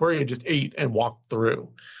point that Topuria just ate and walked through.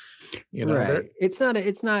 You know, right. It's not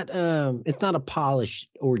a polished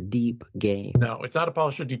or deep game. No, it's not a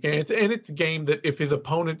polished or deep game. It's a game that if his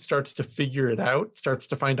opponent starts to figure it out, starts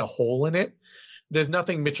to find a hole in it, there's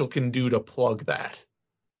nothing Mitchell can do to plug that.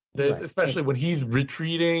 Right. Especially when he's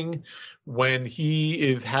retreating, when he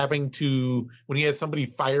has somebody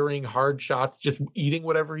firing hard shots, just eating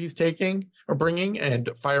whatever he's taking or bringing and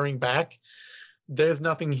firing back, there's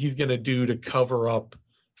nothing he's going to do to cover up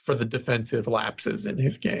for the defensive lapses in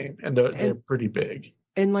his game. And they're pretty big.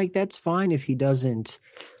 And like, that's fine if he doesn't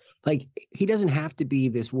have to be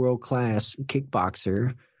this world-class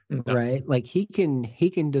kickboxer, right? Like he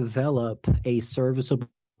can develop a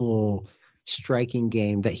serviceable striking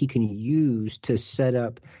game that he can use to set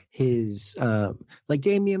up his like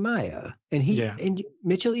Damian Maia, and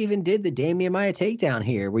Mitchell even did the Damian Maia takedown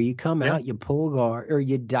here, where you come out, you pull guard, or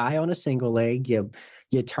you die on a single leg, you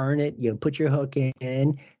turn it, you put your hook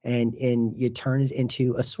in, and you turn it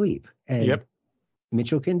into a sweep. And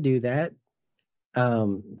Mitchell can do that.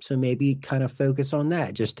 So maybe kind of focus on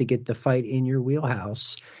that just to get the fight in your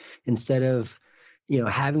wheelhouse, instead of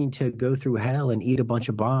having to go through hell and eat a bunch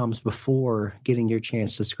of bombs before getting your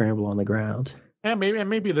chance to scramble on the ground. Yeah,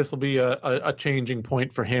 maybe this will be a changing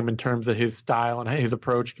point for him in terms of his style and his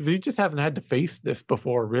approach, because he just hasn't had to face this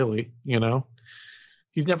before, really.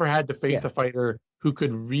 He's never had to face a fighter who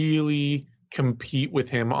could really compete with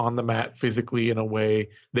him on the mat physically in a way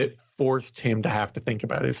that forced him to have to think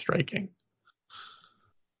about his striking.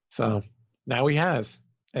 So now he has.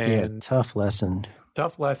 And tough lesson.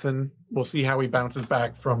 We'll see how he bounces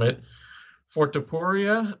back from it. For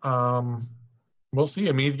Topuria, we'll see.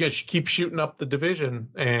 I mean, he's going to keep shooting up the division.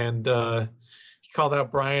 And he called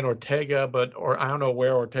out Brian Ortega, or I don't know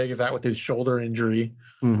where Ortega's at with his shoulder injury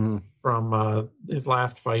from his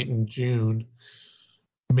last fight in June.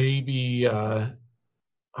 Maybe,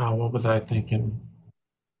 what was I thinking?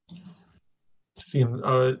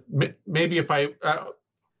 Maybe if I,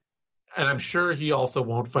 and I'm sure he also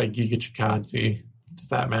won't fight Giga Chikadze, to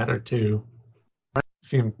that matter too.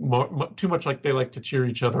 Seem too much like they like to cheer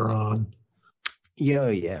each other on.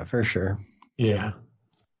 Yeah, for sure. Yeah.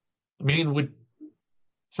 I mean, would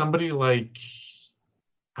somebody like,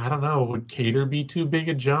 I don't know, would Cater be too big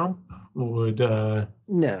a jump?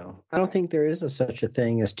 No, I don't think there is such a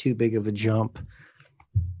thing as too big of a jump.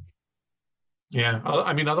 Yeah,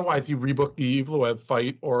 I mean, otherwise you rebook the Evloev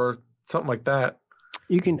fight or something like that.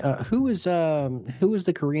 You can. Who was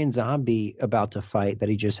the Korean Zombie about to fight that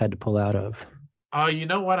he just had to pull out of? You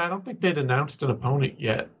know what? I don't think they'd announced an opponent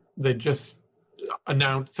yet. They just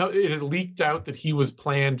announced. So it had leaked out that he was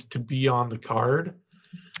planned to be on the card.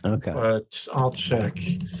 Okay, but I'll check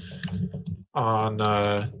on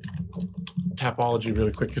Tapology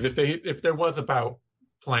really quick, because if there was a bout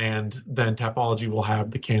planned, then Tapology will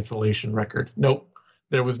have the cancellation record. Nope,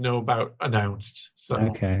 there was no bout announced. So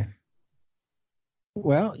okay.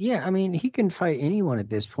 Well, yeah, I mean, he can fight anyone at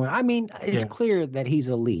this point. I mean, it's clear that he's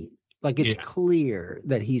elite. Like, it's clear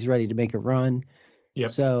that he's ready to make a run.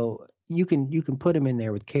 Yep. So you can put him in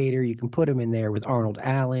there with Cater. You can put him in there with Arnold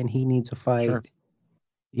Allen. He needs a fight. Sure.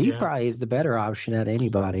 He probably is the better option out of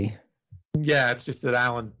anybody. Yeah, it's just that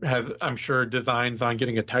Allen has, I'm sure, designs on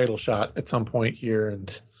getting a title shot at some point here,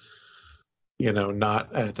 and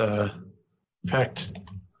not at fact.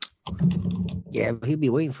 Yeah, but he'd be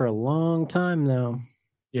waiting for a long time though.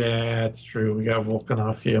 Yeah, it's true. We got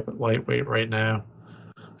Volkanovski up at lightweight right now.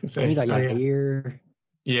 You got Yair.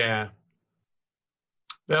 Yeah.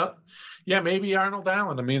 Well, yeah, maybe Arnold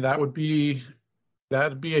Allen. I mean, that'd be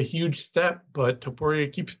a huge step, but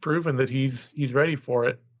Topuria keeps proving that he's ready for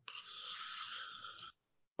it.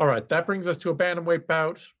 All right, that brings us to a bantamweight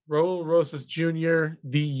bout. Raul Rosas Jr.,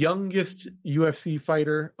 the youngest UFC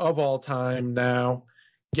fighter of all time now,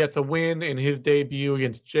 gets a win in his debut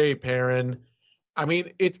against Jay Perrin. I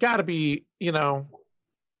mean, it's got to be,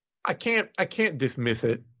 I can't dismiss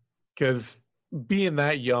it, because being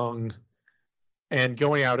that young and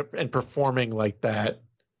going out and performing like that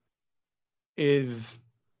is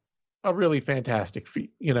a really fantastic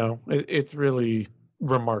feat. It's really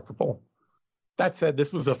remarkable. That said,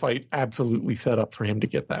 this was a fight absolutely set up for him to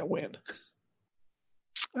get that win.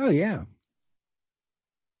 Oh, yeah.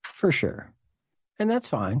 For sure. And that's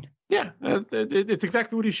fine. Yeah, it's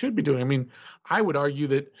exactly what he should be doing. I mean, I would argue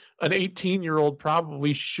that an 18-year-old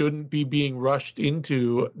probably shouldn't be being rushed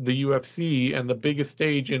into the UFC and the biggest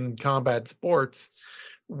stage in combat sports,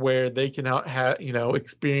 where they can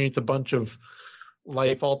experience a bunch of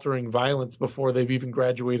life-altering violence before they've even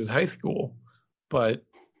graduated high school. But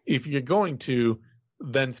if you're going to,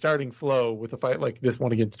 then starting slow with a fight like this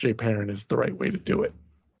one against Jay Perrin is the right way to do it.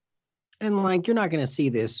 And you're not going to see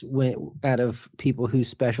this out of people whose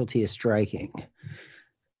specialty is striking.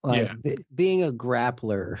 Being a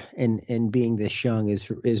grappler and being this young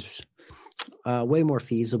is way more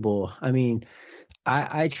feasible. I mean,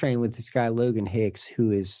 I train with this guy Logan Hicks,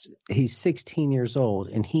 he's 16 years old,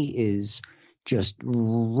 and he is just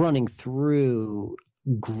running through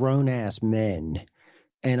grown ass men.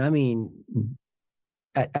 And I mean,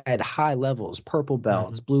 at high levels, purple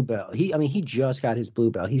belts, blue belt. He just got his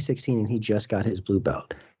blue belt. He's 16 and he just got his blue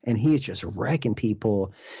belt, and he's just wrecking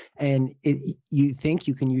people. And you think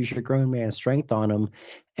you can use your grown man strength on him,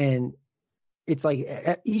 and it's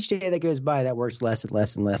like each day that goes by, that works less and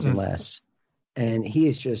less and less and less. And he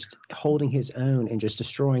is just holding his own and just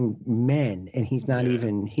destroying men. And he's not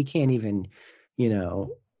even. He can't even.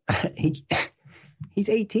 He's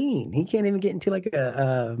 18. He can't even get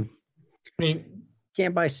into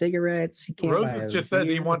can't buy cigarettes. He can't Roses just said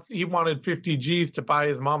he wanted 50 G's to buy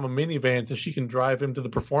his mom a minivan so she can drive him to the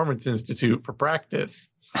Performance Institute for practice.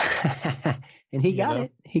 And he got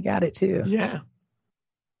it. He got it too. Yeah.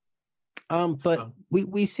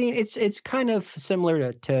 We see it's kind of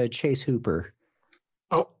similar to Chase Hooper.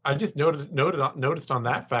 Oh, I just noticed on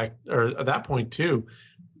that fact, or at that point too.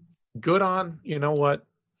 Good on, you know what?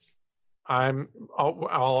 I'll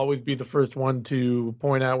always be the first one to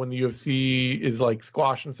point out when the UFC is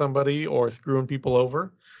squashing somebody or screwing people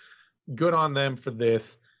over. Good on them for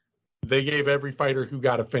this. They gave every fighter who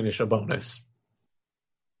got a finish a bonus.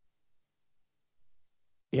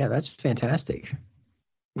 Yeah, that's fantastic.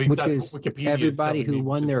 Which is everybody who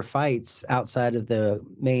won their fights outside of the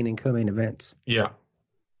main and co-main events. Yeah.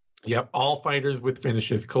 Yep. All fighters with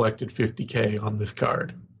finishes collected $50K on this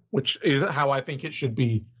card, which is how I think it should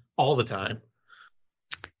be all the time.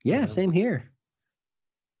 Yeah, same here.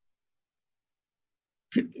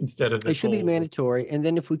 Instead of it should be mandatory, and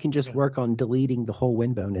then if we can just work on deleting the whole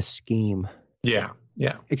win bonus scheme. Yeah.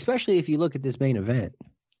 Especially if you look at this main event.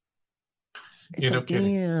 It's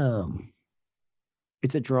damn.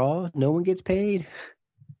 It's a draw. No one gets paid.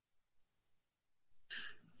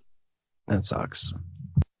 That sucks.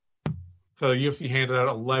 So UFC handed out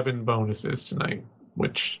 11 bonuses tonight,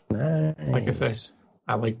 which, like I say,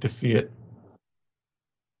 I like to see it.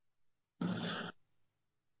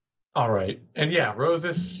 All right. And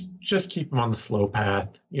Roses, just keep him on the slow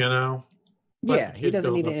path, Let he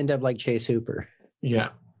doesn't need to end up like Chase Hooper. Yeah.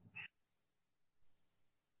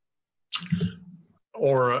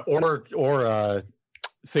 Or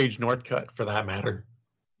Sage Northcutt, for that matter.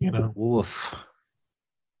 Woof.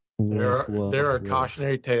 There are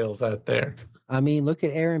cautionary tales out there. I mean, look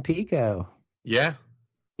at Aaron Pico. Yeah.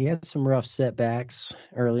 He had some rough setbacks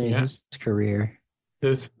early in his career.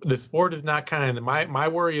 The sport is not kind. My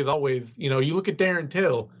worry is always, you look at Darren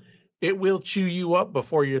Till, it will chew you up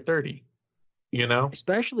before you're 30. You know?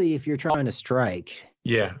 Especially if you're trying to strike.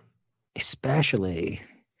 Yeah. Especially.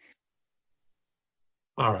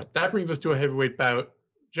 All right. That brings us to a heavyweight bout.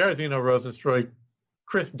 Jairzinho Rozenstruik,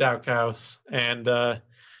 Chris Daukaus, and the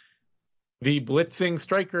blitzing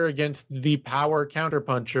striker against the power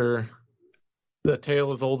counterpuncher. The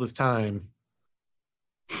tale as old as time.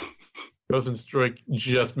 Rozenstruik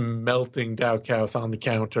just melting Daukaus on the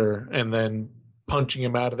counter and then punching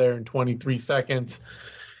him out of there in 23 seconds.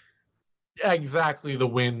 Exactly the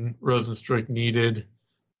win Rozenstruik needed.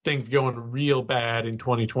 Things going real bad in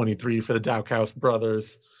 2023 for the Daukaus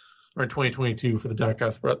brothers, or in 2022 for the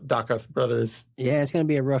Daukaus brothers. Yeah, it's going to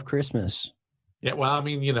be a rough Christmas. Yeah, well, I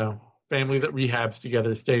mean, you know, family that rehabs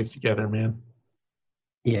together stays together, man.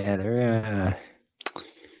 Yeah, they're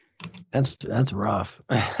that's rough.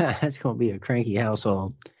 That's going to be a cranky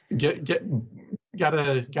household.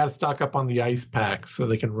 Gotta stock up on the ice packs so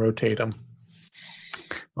they can rotate them.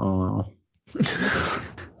 Oh.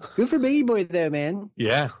 Good for Biggie Boy though, man.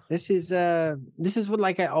 Yeah. This is what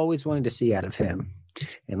like I always wanted to see out of him.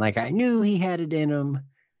 And like I knew he had it in him,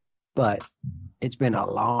 but it's been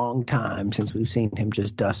a long time since we've seen him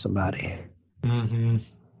just dust somebody. Mm-hmm.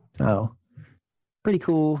 So pretty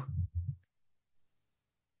cool.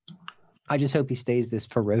 I just hope he stays this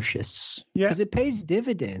ferocious. Yeah. Because it pays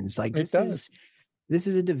dividends. Like it does. This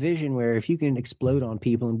is a division where if you can explode on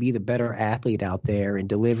people and be the better athlete out there and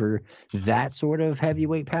deliver that sort of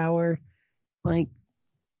heavyweight power, like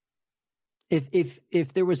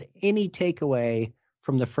if there was any takeaway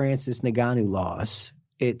from the Francis Ngannou loss,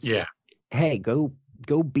 it's hey, go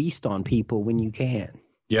beast on people when you can.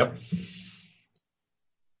 Yep.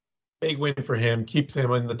 Big win for him. Keeps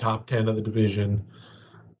him in the top 10 of the division.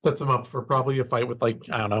 Puts him up for probably a fight with, like,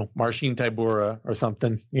 I don't know, Marcin Tybura or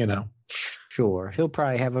something, you know. Sure. He'll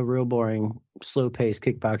probably have a real boring, slow-paced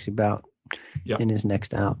kickboxing bout in his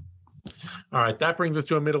next out. All right. That brings us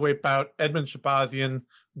to a middleweight bout. Edmund Shabazian,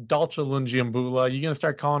 Dalcha Lungiambula. You going to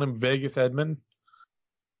start calling him Vegas Edmund?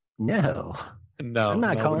 No. No. I'm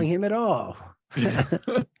not calling him at all.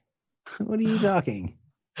 What are you talking?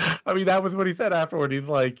 I mean, that was what he said afterward. He's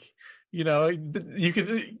like, you know, you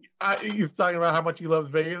could. He's talking about how much he loves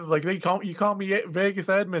Vegas. Like you call me Vegas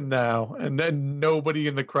Edmund now, and then nobody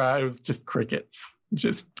in the crowd. It was just crickets.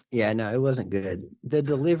 Just no, it wasn't good. The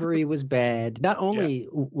delivery was bad. Not only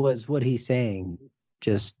was what he's saying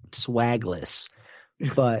just swagless,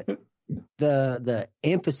 but the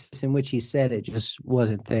emphasis in which he said it just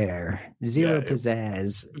wasn't there. Zero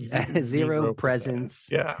pizzazz, zero presence.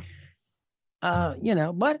 Yeah. You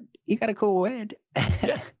know, but you got a cool win.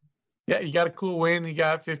 Yeah, he got a cool win. He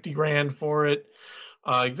got $50,000 for it.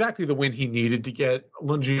 Exactly the win he needed to get.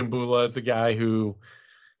 Lungiambula is a guy who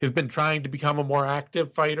has been trying to become a more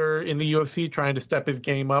active fighter in the UFC, trying to step his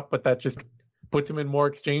game up, but that just puts him in more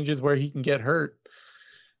exchanges where he can get hurt.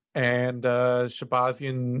 And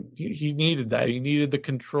Shabazian, he needed that. He needed the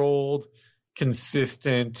controlled,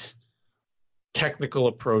 consistent, technical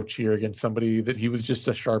approach here against somebody that he was just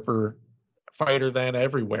a sharper fighter than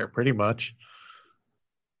everywhere, pretty much.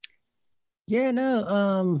 Yeah,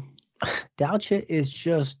 no, Dalcha is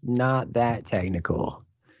just not that technical.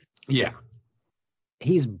 Yeah.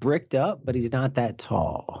 He's bricked up, but he's not that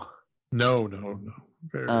tall. No.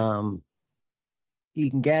 You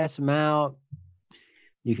can gas him out.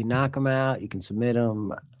 You can knock him out. You can submit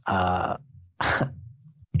him.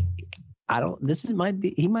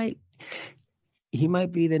 He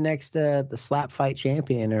might be the next the slap fight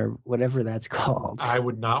champion or whatever that's called. I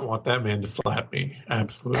would not want that man to slap me.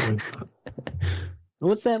 Absolutely not.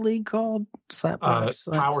 What's that league called? Power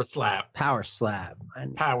slap. Power slap,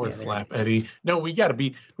 Eddie. No, we got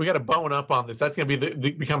to bone up on this. That's going to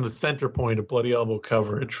be become the center point of Bloody Elbow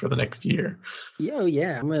coverage for the next year.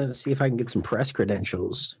 Yeah. I'm going to see if I can get some press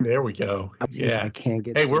credentials. There we go. I can't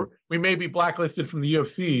get. Hey, we may be blacklisted from the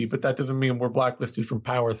UFC, but that doesn't mean we're blacklisted from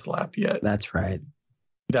Power Slap yet. That's right.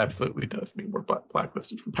 It absolutely does mean we're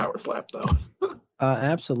blacklisted from Power Slap, though.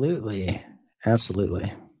 Absolutely.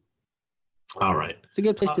 All right. It's a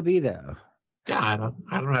good place to be, though. Yeah,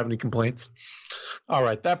 I don't have any complaints. All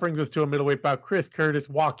right, that brings us to a middleweight bout. Chris Curtis,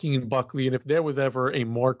 Joaquin Buckley, and if there was ever a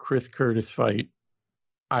more Chris Curtis fight,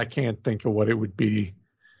 I can't think of what it would be.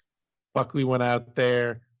 Buckley went out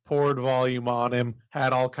there, poured volume on him,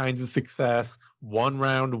 had all kinds of success, won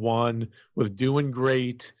round one, was doing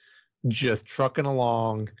great, just trucking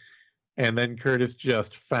along, and then Curtis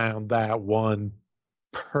just found that one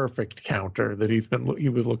perfect counter that he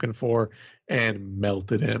was looking for and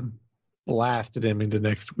melted him, blasted him into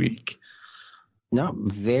next week. No,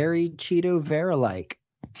 very Cheeto Vera-like.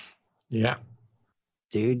 Yeah.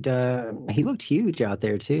 Dude, he looked huge out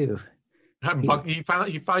there too.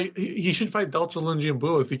 He should fight Delta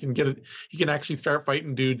Lungiamboulos. He can get it. He can actually start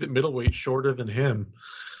fighting dudes at middleweight shorter than him.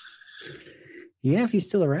 Yeah, if he's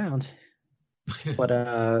still around.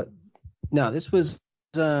 But no, this was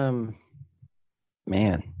man.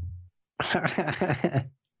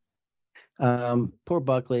 Poor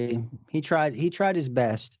Buckley. He tried his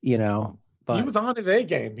best, but he was on his A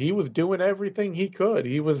game. He was doing everything he could.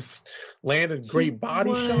 He was landing great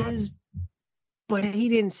body shots. But he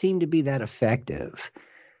didn't seem to be that effective.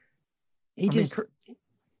 He was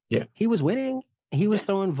winning. He was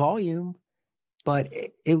throwing volume, but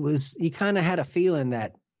it was, you kind of had a feeling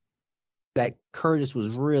that Curtis was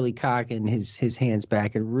really cocking his hands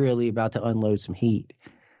back and really about to unload some heat.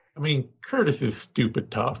 I mean, Curtis is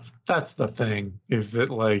stupid tough. That's the thing, is that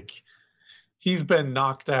like he's been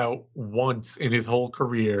knocked out once in his whole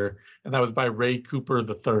career, and that was by Ray Cooper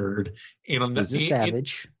III. He's a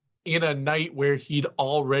savage. In a night where he'd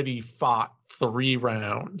already fought 3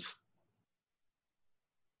 rounds.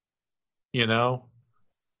 This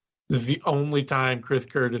is the only time Chris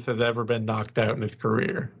Curtis has ever been knocked out in his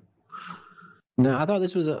career. No, I thought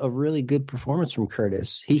this was a really good performance from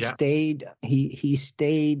Curtis. He stayed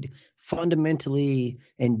fundamentally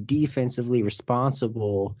and defensively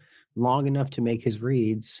responsible long enough to make his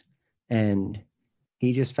reads, and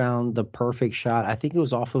he just found the perfect shot. I think it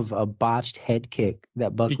was off of a botched head kick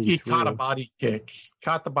that Buckley threw. Caught the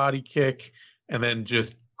body kick, and then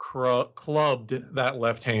just clubbed that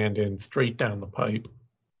left hand in straight down the pipe.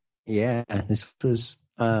 Yeah, this was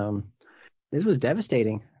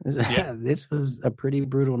devastating. This was a pretty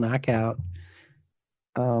brutal knockout.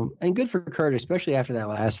 And good for Curtis, especially after that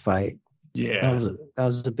last fight. Yeah, that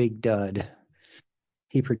was a big dud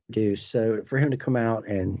he produced. So for him to come out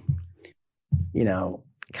and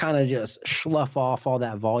kind of just slough off all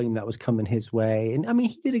that volume that was coming his way. And I mean,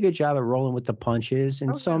 he did a good job at rolling with the punches,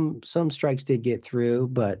 and some strikes did get through,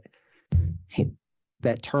 but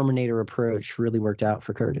that Terminator approach really worked out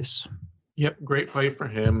for Curtis. Yep, great fight for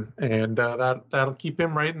him, and that'll keep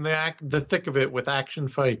him right in the thick of it with action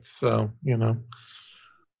fights. So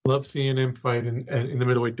love seeing him fight in the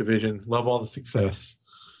middleweight division. Love all the success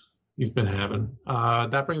he's been having.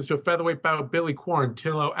 That brings us to a featherweight bout: Billy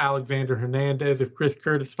Quarantillo, Alexander Hernandez. If Chris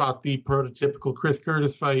Curtis fought the prototypical Chris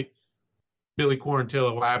Curtis fight, Billy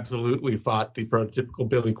Quarantillo absolutely fought the prototypical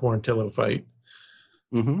Billy Quarantillo fight.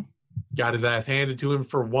 Mm-hmm. Got his ass handed to him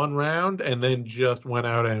for 1 round, and then just went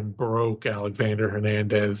out and broke Alexander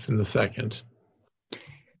Hernandez in the second.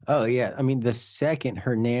 Oh, yeah. I mean, the second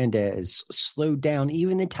Hernandez slowed down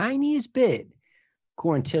even the tiniest bit,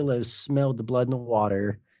 Quarantillo smelled the blood in the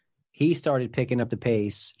water. He started picking up the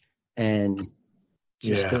pace, and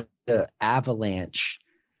just the avalanche.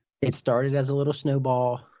 It started as a little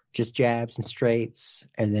snowball, just jabs and straights,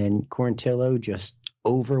 and then Quarantillo just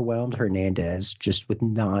overwhelmed Hernandez just with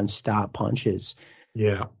nonstop punches.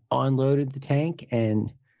 Yeah. Unloaded the tank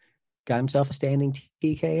and got himself a standing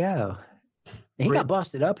TKO. And he got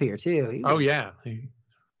busted up here too. Hernandez.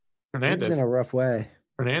 He was in a rough way.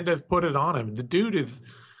 Hernandez put it on him. The dude is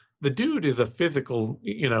a physical,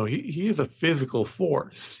 he is a physical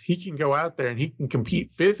force. He can go out there and he can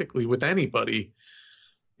compete physically with anybody.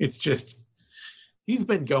 It's just, he's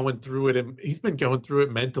been going through it, and he's been going through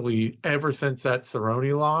it mentally ever since that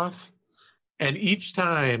Cerrone loss. And each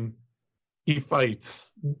time he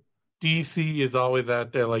fights, DC is always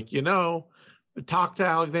out there like, talk to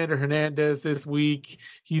Alexander Hernandez this week.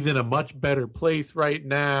 He's in a much better place right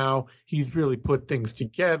now. He's really put things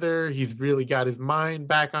together. He's really got his mind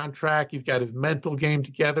back on track. He's got his mental game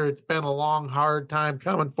together. It's been a long, hard time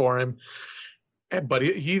coming for him. But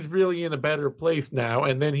he's really in a better place now.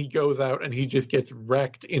 And then he goes out and he just gets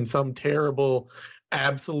wrecked in some terrible,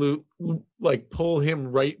 absolute, pull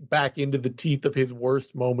him right back into the teeth of his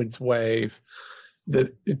worst moments ways.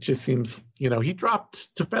 That it just seems, he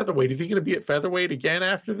dropped to featherweight. Is he going to be at featherweight again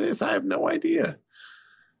after this? I have no idea.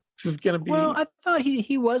 This is going to be. Well, I thought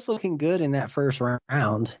he was looking good in that first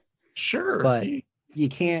round. Sure. But you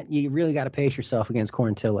really got to pace yourself against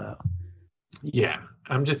Quarantillo. Yeah.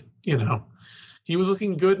 I'm just, he was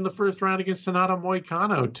looking good in the first round against Renato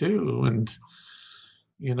Moicano too. And,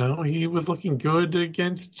 he was looking good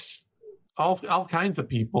against all kinds of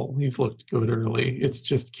people. He's looked good early. It's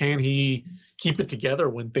just, can he keep it together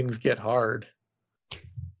when things get hard?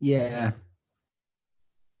 Yeah.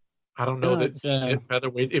 I don't know if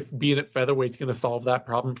being at featherweight's going to solve that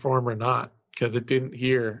problem for him or not, because it didn't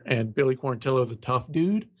here. And Billy Quarantillo is a tough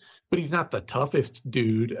dude, but he's not the toughest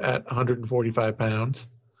dude at 145 pounds,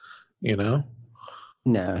 No,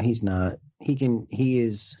 he's not.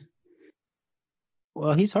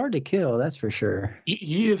 Well, he's hard to kill, that's for sure.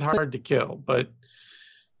 He is hard to kill, but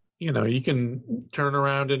you can turn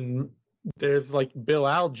around and there's like Bill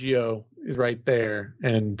Algeo is right there,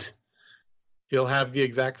 and he'll have the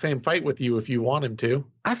exact same fight with you if you want him to.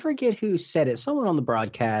 I forget who said it, someone on the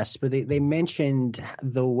broadcast, but they mentioned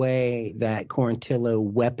the way that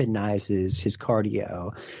Quarantillo weaponizes his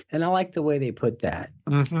cardio. And I like the way they put that.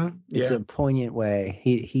 Mm-hmm. It's a poignant way.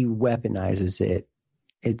 He weaponizes it.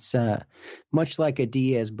 It's much like a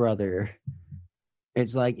Diaz brother.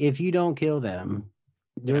 It's like, if you don't kill them,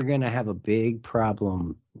 they're going to have a big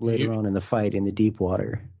problem later on in the fight in the deep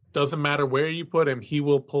water. Doesn't matter where you put him, he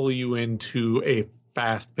will pull you into a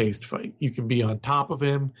fast-paced fight. You can be on top of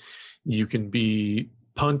him. You can be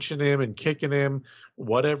punching him and kicking him.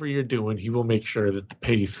 Whatever you're doing, he will make sure that the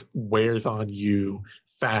pace wears on you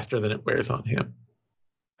faster than it wears on him.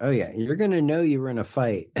 Oh, yeah. You're going to know you were in a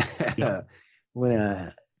fight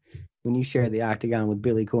when you share the octagon with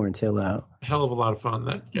Billy Quarantillo. Hell of a lot of fun,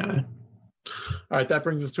 that guy. All right, that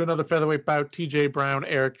brings us to another featherweight bout. TJ Brown,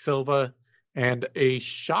 Eric Silva. And a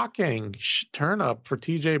shocking turn-up for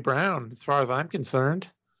TJ Brown, as far as I'm concerned.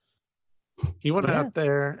 He went out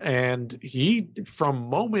there, and from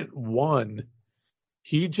moment one,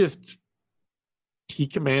 he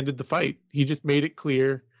commanded the fight. He just made it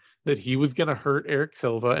clear that he was going to hurt Eric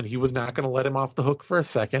Silva, and he was not going to let him off the hook for a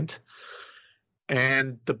second.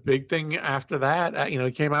 And the big thing after that,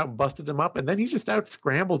 he came out and busted him up, and then he just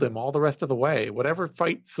out-scrambled him all the rest of the way. Whatever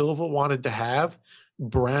fight Silva wanted to have,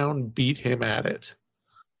 Brown beat him at it.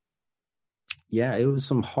 Yeah, it was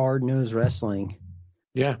some hard-nosed wrestling.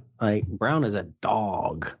 Yeah. Like, Brown is a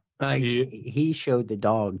dog. He showed the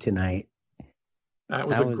dog tonight. That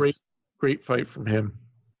was a great fight from him.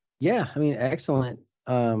 Yeah, I mean, excellent.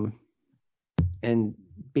 And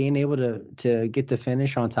being able to get the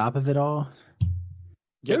finish on top of it all.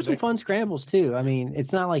 There were some fun scrambles, too. I mean,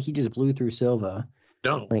 it's not like he just blew through Silva.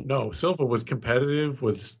 No. Silva was competitive,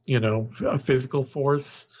 was, a physical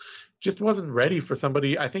force. Just wasn't ready for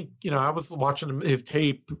somebody. I think, I was watching his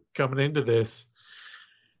tape coming into this,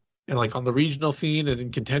 and like on the regional scene and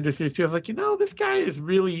in contender series too, I was like, this guy is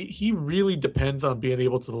he really depends on being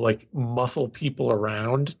able to like muscle people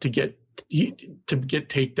around to get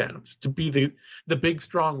takedowns, to be the big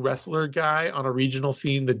strong wrestler guy on a regional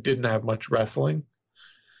scene that didn't have much wrestling.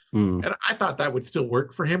 And I thought that would still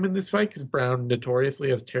work for him in this fight because Brown notoriously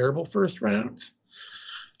has terrible first rounds.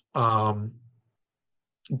 But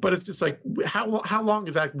it's just like, how long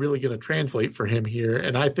is that really going to translate for him here?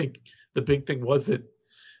 And I think the big thing was that,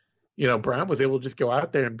 Brown was able to just go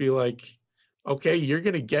out there and be like, okay, you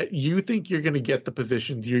think you're going to get the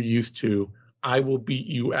positions you're used to. I will beat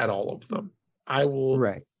you at all of them. I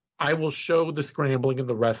will show the scrambling and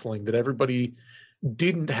the wrestling that everybody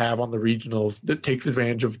didn't have on the regionals, that takes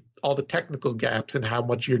advantage of all the technical gaps and how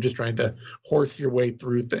much you're just trying to horse your way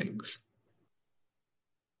through things.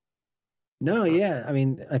 No, yeah. I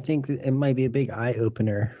mean, I think it might be a big eye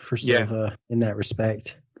opener for Silva in that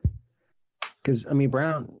respect. Because, I mean,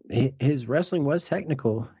 Brown, his wrestling was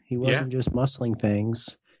technical. He wasn't just muscling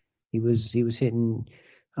things. He was hitting.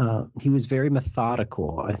 He was very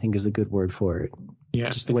methodical, I think is a good word for it. Yeah.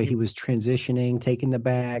 Just the way he was transitioning, taking the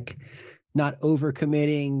back, not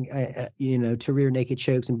overcommitting, to rear naked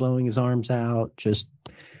chokes and blowing his arms out, just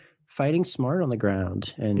fighting smart on the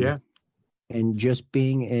ground and just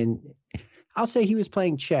being in. I'll say he was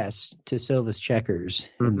playing chess to Silva's checkers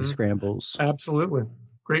in the scrambles. Absolutely.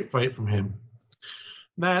 Great fight from him.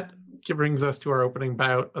 That brings us to our opening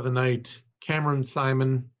bout of the night. Cameron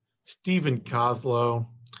Simon, Stephen Kozlow,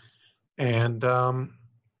 and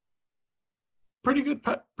pretty good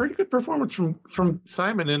performance from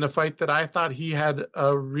Simon in a fight that I thought he had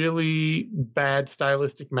a really bad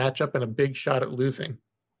stylistic matchup and a big shot at losing.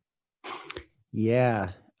 Yeah.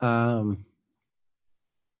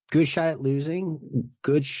 Good shot at losing,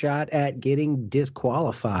 good shot at getting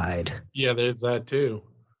disqualified. Yeah, there's that too.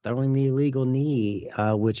 Throwing the illegal knee,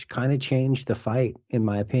 which kind of changed the fight, in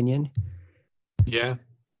my opinion. Yeah.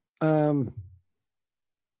 But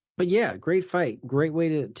yeah, great fight. Great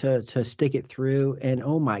way to stick it through. And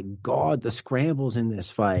oh my God, the scrambles in this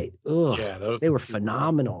fight. Ugh, yeah, they were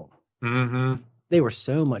phenomenal. Mm-hmm. They were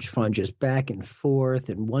so much fun, just back and forth.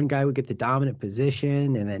 And one guy would get the dominant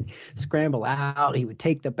position and then scramble out. He would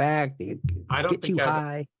take the back. Get too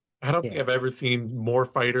high. I don't think I've ever seen more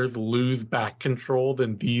fighters lose back control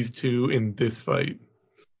than these two in this fight.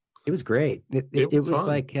 It was great. It was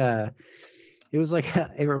like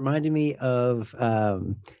it reminded me of,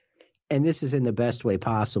 and this is in the best way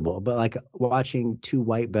possible, but like watching two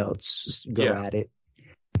white belts go at it.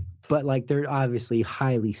 But like they're obviously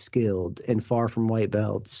highly skilled and far from white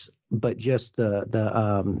belts, but just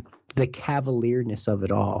the cavalierness of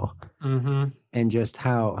it all. Mm-hmm. and just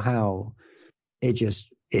how just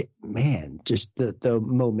the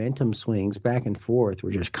momentum swings back and forth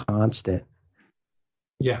were just constant.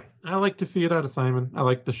 Yeah, I like to see it out of Simon. I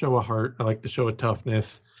like the show of heart. I like the show of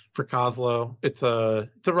toughness. For Kozlov, it's a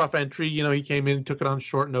rough entry. You know, he came in, took it on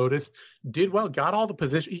short notice, did well, got all the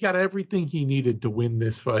position. He got everything he needed to win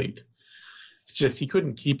this fight. It's just he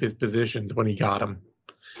couldn't keep his positions when he got them.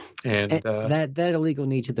 And that illegal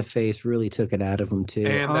knee to the face really took it out of him too.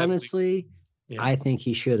 Honestly, I think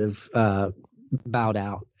he should have bowed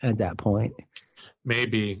out at that point.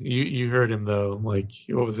 Maybe you heard him though. Like,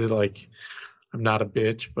 what was it like? I'm not a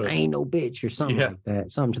bitch, but I ain't no bitch or something like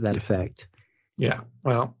that. Something to that effect. Yeah,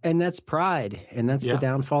 well, and that's pride, and that's the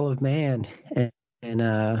downfall of man.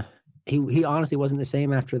 And he honestly wasn't the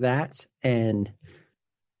same after that. And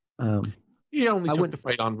he only took the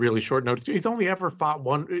fight on really short notice. He's only ever fought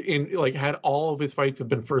one in had all of his fights have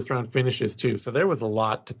been first round finishes too. So there was a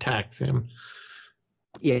lot to tax him.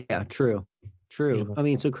 Yeah, true. You know? I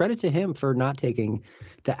mean, so credit to him for not taking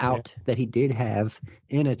the out that he did have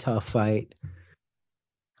in a tough fight.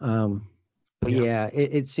 But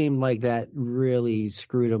it seemed like that really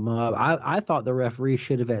screwed him up. I thought the referee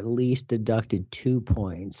should have at least deducted 2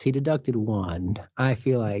 points. He deducted 1. I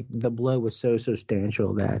feel like the blow was so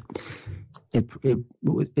substantial that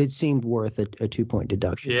it seemed worth a 2-point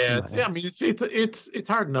deduction. Yeah, I mean it's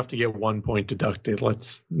hard enough to get 1 point deducted.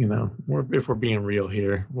 Let's if we're being real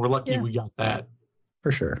here, we're lucky we got that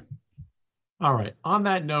for sure. All right. On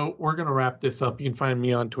that note, we're going to wrap this up. You can find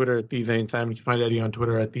me on Twitter at TheZaneSimon. You can find Eddie on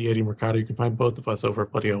Twitter at TheEddieMercado. You can find both of us over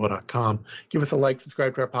at BloodyElbow.com. Give us a like,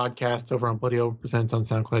 subscribe to our podcasts over on Bloody Elbow Presents on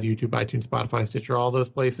SoundCloud, YouTube, iTunes, Spotify, Stitcher, all those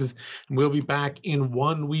places. And we'll be back in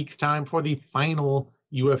 1 week's time for the final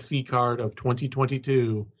UFC card of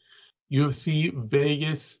 2022. UFC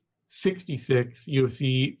Vegas 66,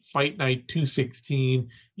 UFC Fight Night 216,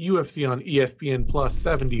 UFC on ESPN Plus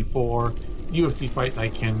 74, UFC Fight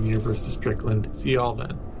Night Cannonier versus Strickland. See y'all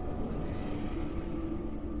then.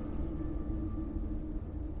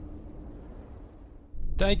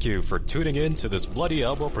 Thank you for tuning in to this Bloody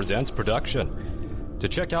Elbow Presents production. To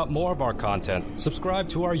check out more of our content, subscribe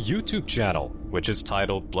to our YouTube channel, which is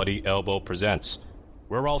titled Bloody Elbow Presents.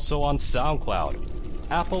 We're also on SoundCloud,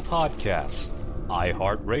 Apple Podcasts,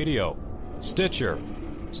 iHeartRadio, Stitcher,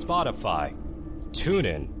 Spotify,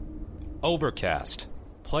 TuneIn, Overcast,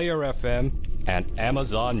 Player FM, and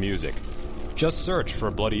Amazon Music. Just search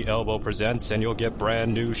for Bloody Elbow Presents and you'll get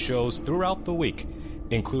brand new shows throughout the week,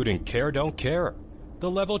 including Care Don't Care,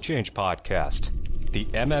 the Level Change Podcast, the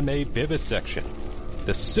MMA Vivisection,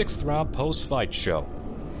 the 6th Round Post-Fight Show,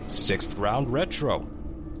 6th Round Retro,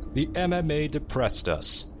 the MMA Depressed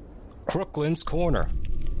Us, Crooklyn's Corner,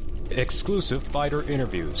 exclusive fighter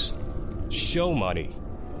interviews, show money,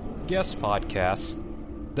 guest podcasts,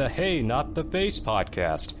 the Hey Not the Face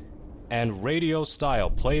podcast, and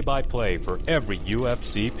radio-style play-by-play for every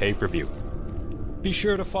UFC pay-per-view. Be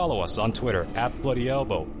sure to follow us on Twitter at Bloody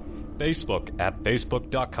Elbow, Facebook at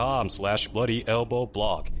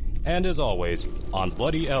facebook.com/BloodyElbowBlog, and as always, on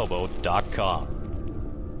BloodyElbow.com.